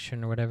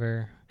administration or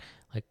whatever,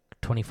 like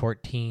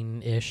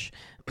 2014-ish,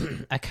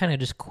 I kind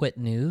of just quit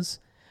news.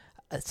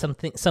 Some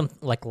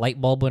like light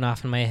bulb went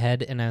off in my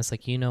head, and I was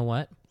like, you know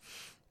what?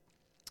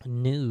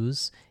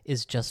 News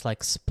is just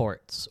like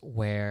sports,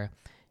 where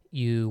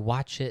you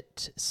watch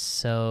it,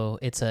 so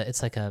it's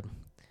like a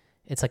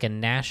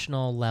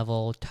national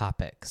level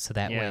topic. So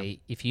that way,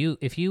 if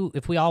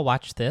we all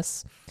watch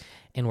this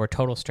and we're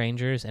total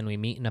strangers and we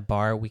meet in a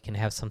bar, we can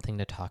have something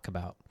to talk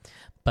about.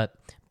 But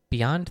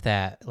beyond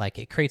that, like,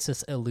 it creates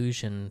this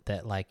illusion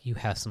that like you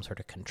have some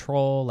sort of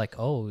control, like,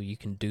 oh, you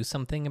can do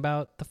something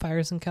about the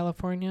fires in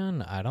California.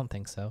 No, I don't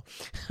think so.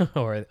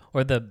 or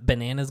the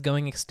bananas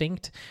going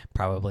extinct,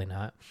 probably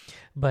not.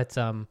 But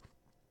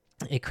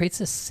it creates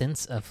this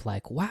sense of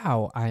like,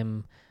 wow,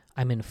 I'm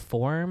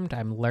informed,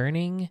 I'm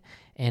learning,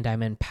 and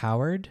I'm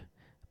empowered.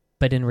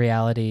 But in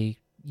reality,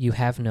 you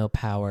have no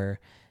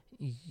power.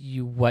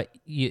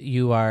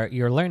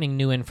 You're learning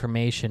new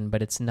information,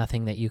 but it's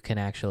nothing that you can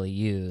actually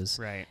use.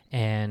 Right.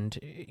 And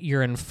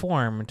you're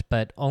informed,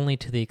 but only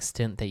to the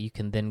extent that you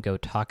can then go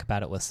talk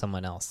about it with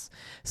someone else.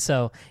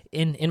 So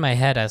in my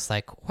head, I was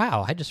like,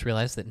 wow, I just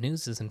realized that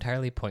news is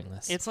entirely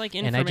pointless. It's like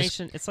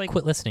information. It's like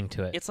quit listening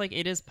to it. It's like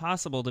it is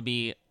possible to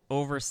be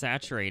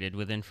oversaturated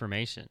with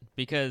information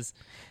because.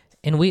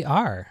 And we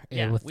are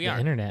with we the are.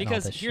 internet.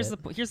 Because and all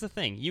this here's the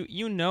thing.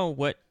 You know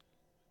what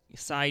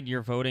side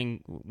you're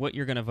voting, what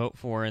you're going to vote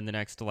for in the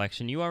next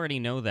election. You already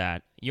know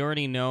that. You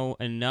already know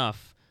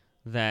enough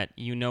that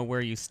you know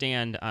where you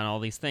stand on all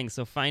these things.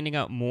 So finding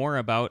out more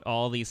about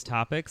all these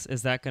topics,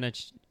 is that going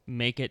to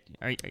make it?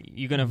 Are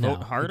you going to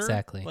vote harder?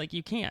 Exactly. Like,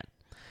 you can't.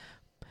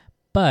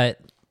 But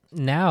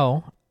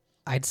now,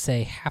 I'd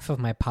say half of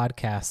my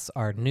podcasts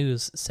are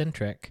news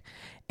centric,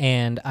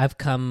 And I've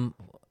come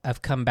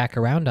back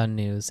around on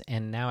news,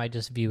 and now I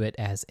just view it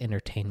as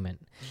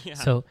entertainment. Yeah.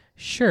 So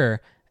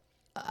sure,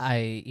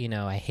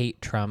 I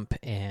hate Trump,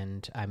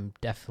 and I'm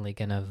definitely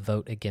gonna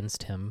vote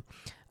against him.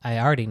 I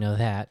already know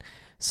that.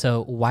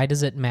 So why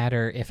does it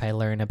matter if I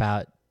learn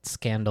about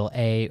scandal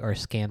A or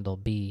scandal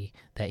B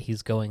that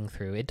he's going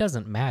through? It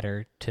doesn't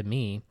matter to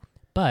me,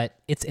 but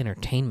it's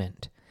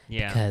entertainment.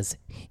 Yeah. Because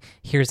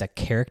here's a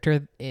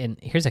character in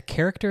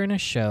a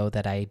show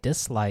that I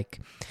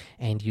dislike,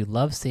 and you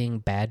love seeing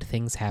bad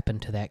things happen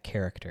to that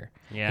character.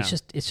 Yeah.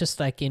 It's just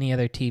like any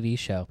other TV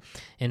show.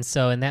 And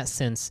so in that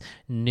sense,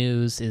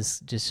 news is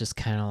just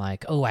kind of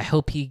like, oh, I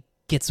hope he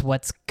gets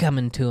what's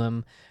coming to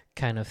him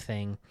kind of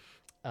thing.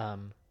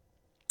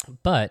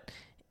 But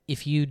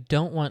if you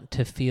don't want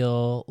to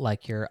feel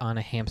like you're on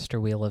a hamster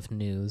wheel of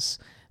news,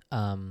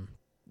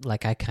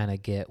 like I kind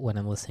of get when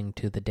I'm listening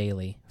to The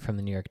Daily from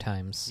the New York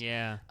Times.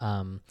 Yeah.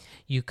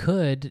 You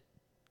could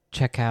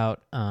check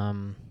out,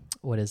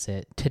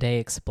 Today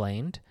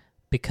Explained,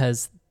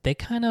 because they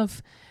kind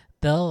of,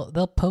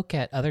 they'll poke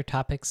at other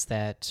topics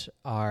that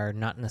are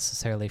not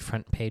necessarily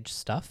front page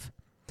stuff.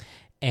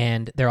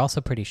 And they're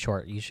also pretty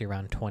short, usually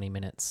around 20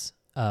 minutes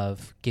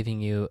of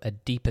giving you a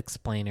deep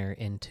explainer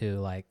into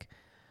like,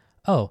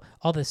 oh,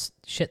 all this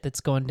shit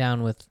that's going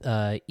down with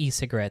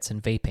e-cigarettes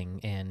and vaping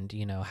and,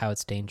 how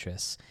it's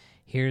dangerous.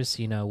 Here's,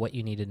 what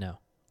you need to know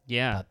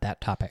about that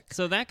topic.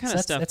 So that kind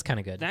of stuff. That's kind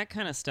of good. That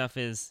kind of stuff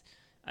is,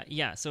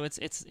 so it's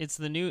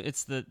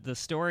the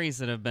stories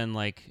that have been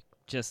like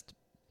just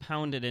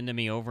pounded into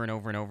me over and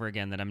over and over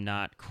again that I'm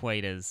not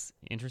quite as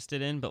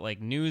interested in, but like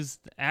news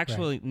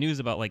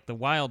about like the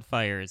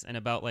wildfires and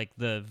about like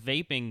the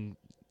vaping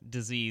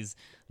disease,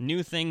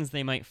 new things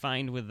they might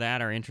find with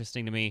that are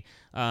interesting to me.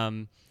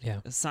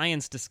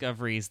 Science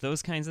discoveries,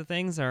 those kinds of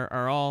things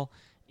are all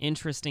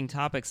interesting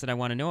topics that I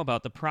want to know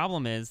about. The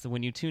problem is that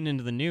when you tune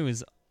into the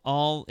news,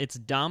 it's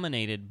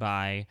dominated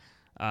by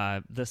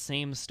the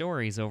same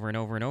stories over and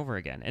over and over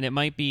again, and it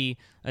might be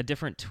a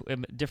different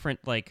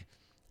like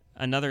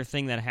another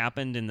thing that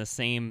happened in the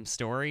same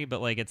story,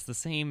 but like it's the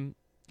same.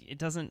 It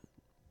doesn't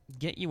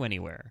get you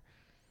anywhere.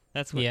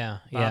 That's what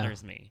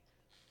bothers me.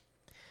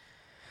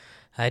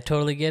 I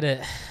totally get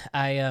it.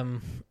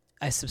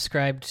 I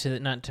subscribed to,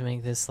 not to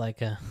make this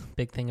like a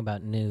big thing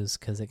about news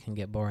because it can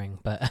get boring,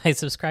 but I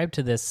subscribed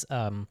to this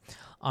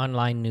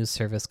online news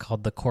service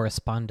called The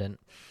Correspondent.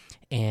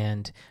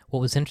 And what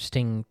was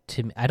interesting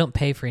to me, I don't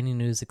pay for any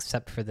news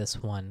except for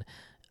this one,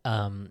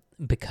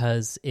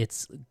 because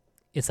it's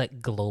like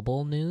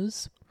global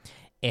news,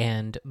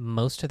 and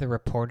most of the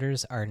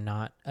reporters are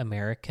not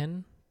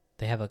American.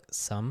 They have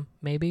some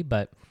maybe,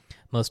 but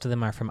most of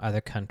them are from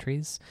other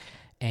countries.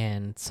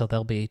 And so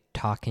they'll be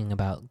talking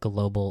about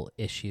global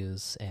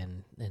issues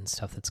and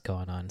stuff that's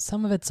going on.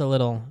 Some of it's a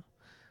little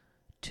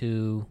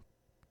too,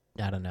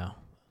 I don't know,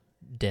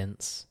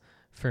 dense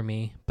for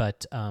me,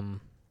 but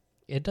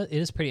it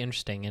is pretty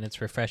interesting, and it's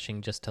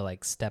refreshing just to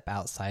like step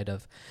outside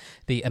of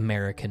the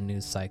American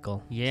news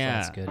cycle.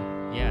 Yeah, so that's good.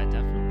 Yeah,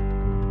 definitely.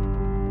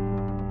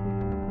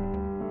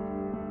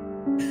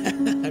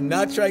 I'm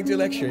not trying to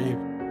lecture you.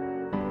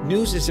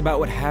 News is about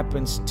what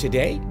happens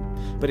today,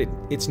 but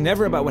it's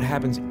never about what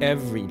happens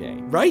every day,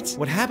 right?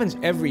 What happens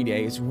every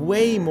day is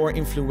way more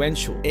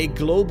influential. A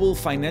global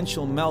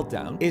financial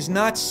meltdown is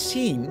not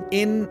seen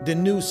in the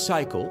news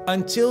cycle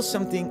until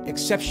something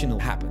exceptional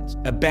happens.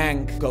 A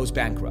bank goes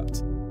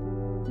bankrupt.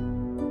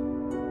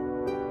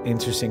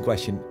 Interesting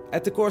question.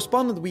 At The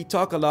Correspondent, we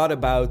talk a lot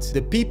about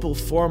the people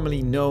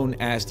formerly known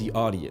as the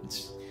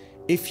audience.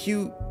 If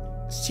you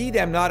see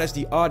them not as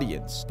the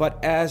audience,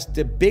 but as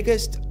the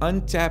biggest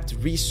untapped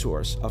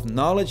resource of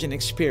knowledge and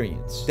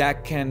experience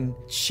that can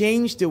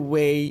change the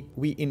way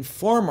we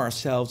inform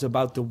ourselves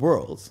about the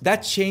world, that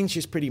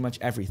changes pretty much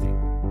everything.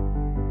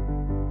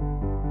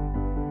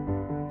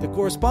 The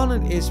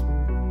Correspondent is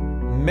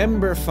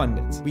member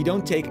funded. We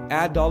don't take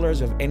ad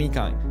dollars of any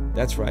kind.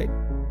 That's right.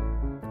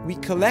 We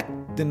collect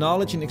the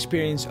knowledge and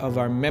experience of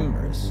our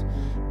members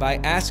by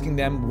asking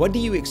them, what do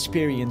you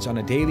experience on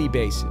a daily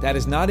basis that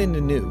is not in the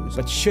news,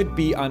 but should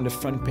be on the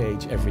front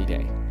page every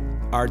day?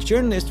 Our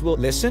journalists will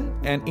listen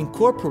and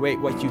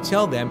incorporate what you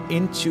tell them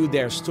into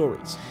their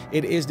stories.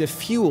 It is the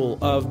fuel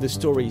of the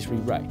stories we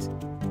write.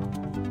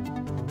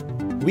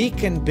 We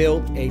can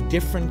build a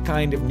different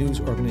kind of news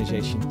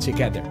organization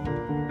together.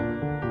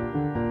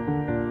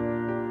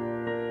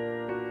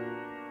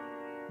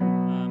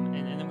 And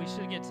then we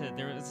should get to,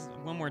 there is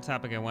one more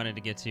topic I wanted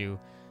to get to,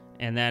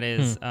 and that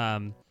is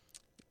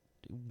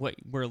what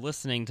we're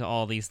listening to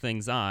all these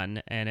things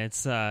on, and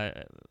it's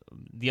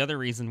the other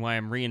reason why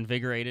I'm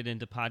reinvigorated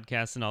into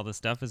podcasts and all this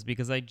stuff is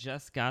because I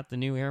just got the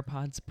new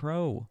AirPods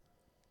Pro.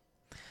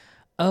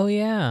 Oh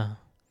yeah.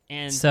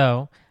 And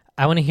so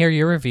I want to hear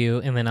your review,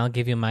 and then I'll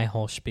give you my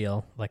whole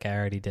spiel like I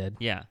already did.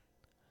 Yeah.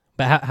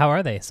 But how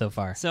are they so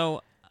far?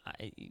 So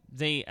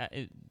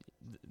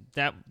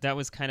that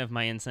was kind of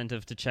my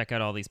incentive to check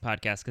out all these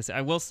podcasts, because I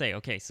will say,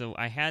 okay, so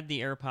I had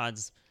the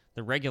AirPods,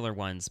 the regular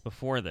ones,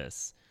 before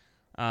this.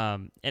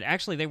 And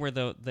actually, they were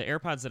the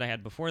AirPods that I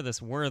had before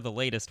this were the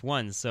latest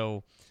ones.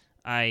 So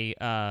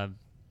I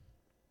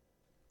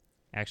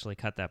actually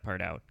cut that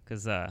part out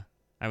because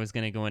I was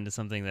going to go into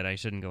something that I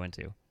shouldn't go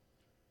into.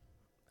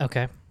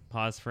 Okay.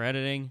 Pause for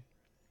editing.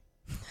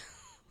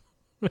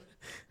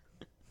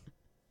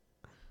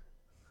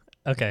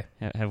 Okay.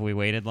 Have we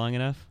waited long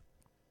enough?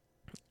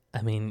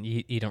 I mean,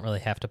 you don't really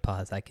have to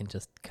pause. I can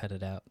just cut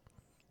it out.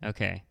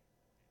 Okay.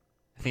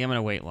 I think I'm going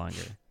to wait longer.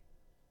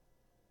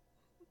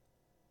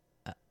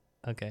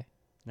 Okay.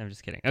 No, I'm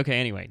just kidding. Okay,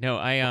 anyway.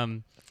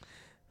 No,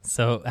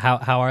 So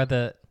how are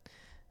the...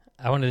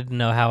 I wanted to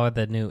know, how are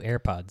the new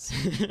AirPods?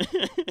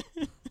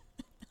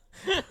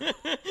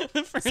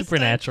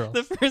 Supernatural.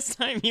 The first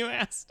time you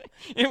asked,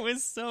 it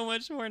was so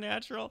much more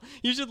natural.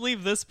 You should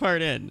leave this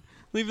part in.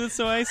 Leave this.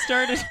 So I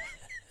started...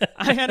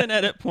 I had an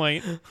edit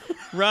point.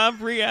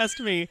 Rob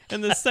re-asked me,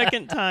 and the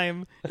second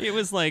time, it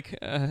was like,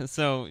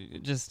 so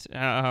just,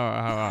 how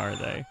are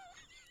they?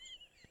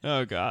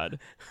 Oh, God.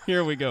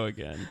 Here we go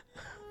again.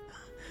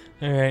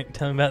 All right,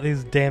 tell me about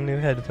these damn new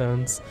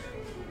headphones.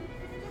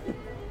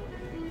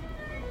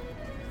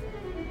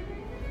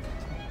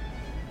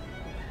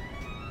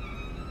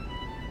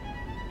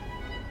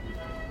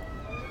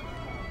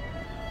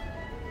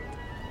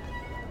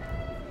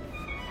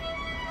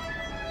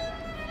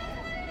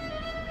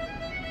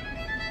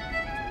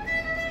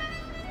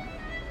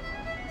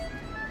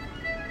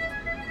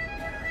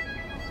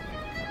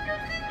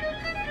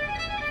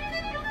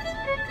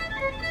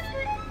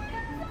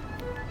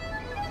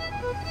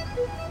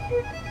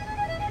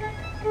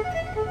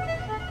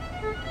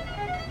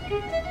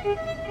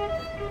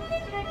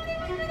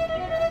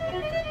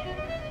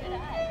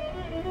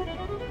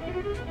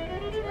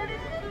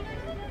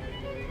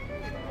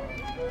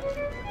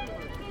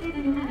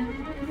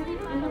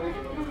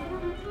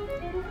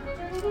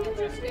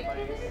 Interesting.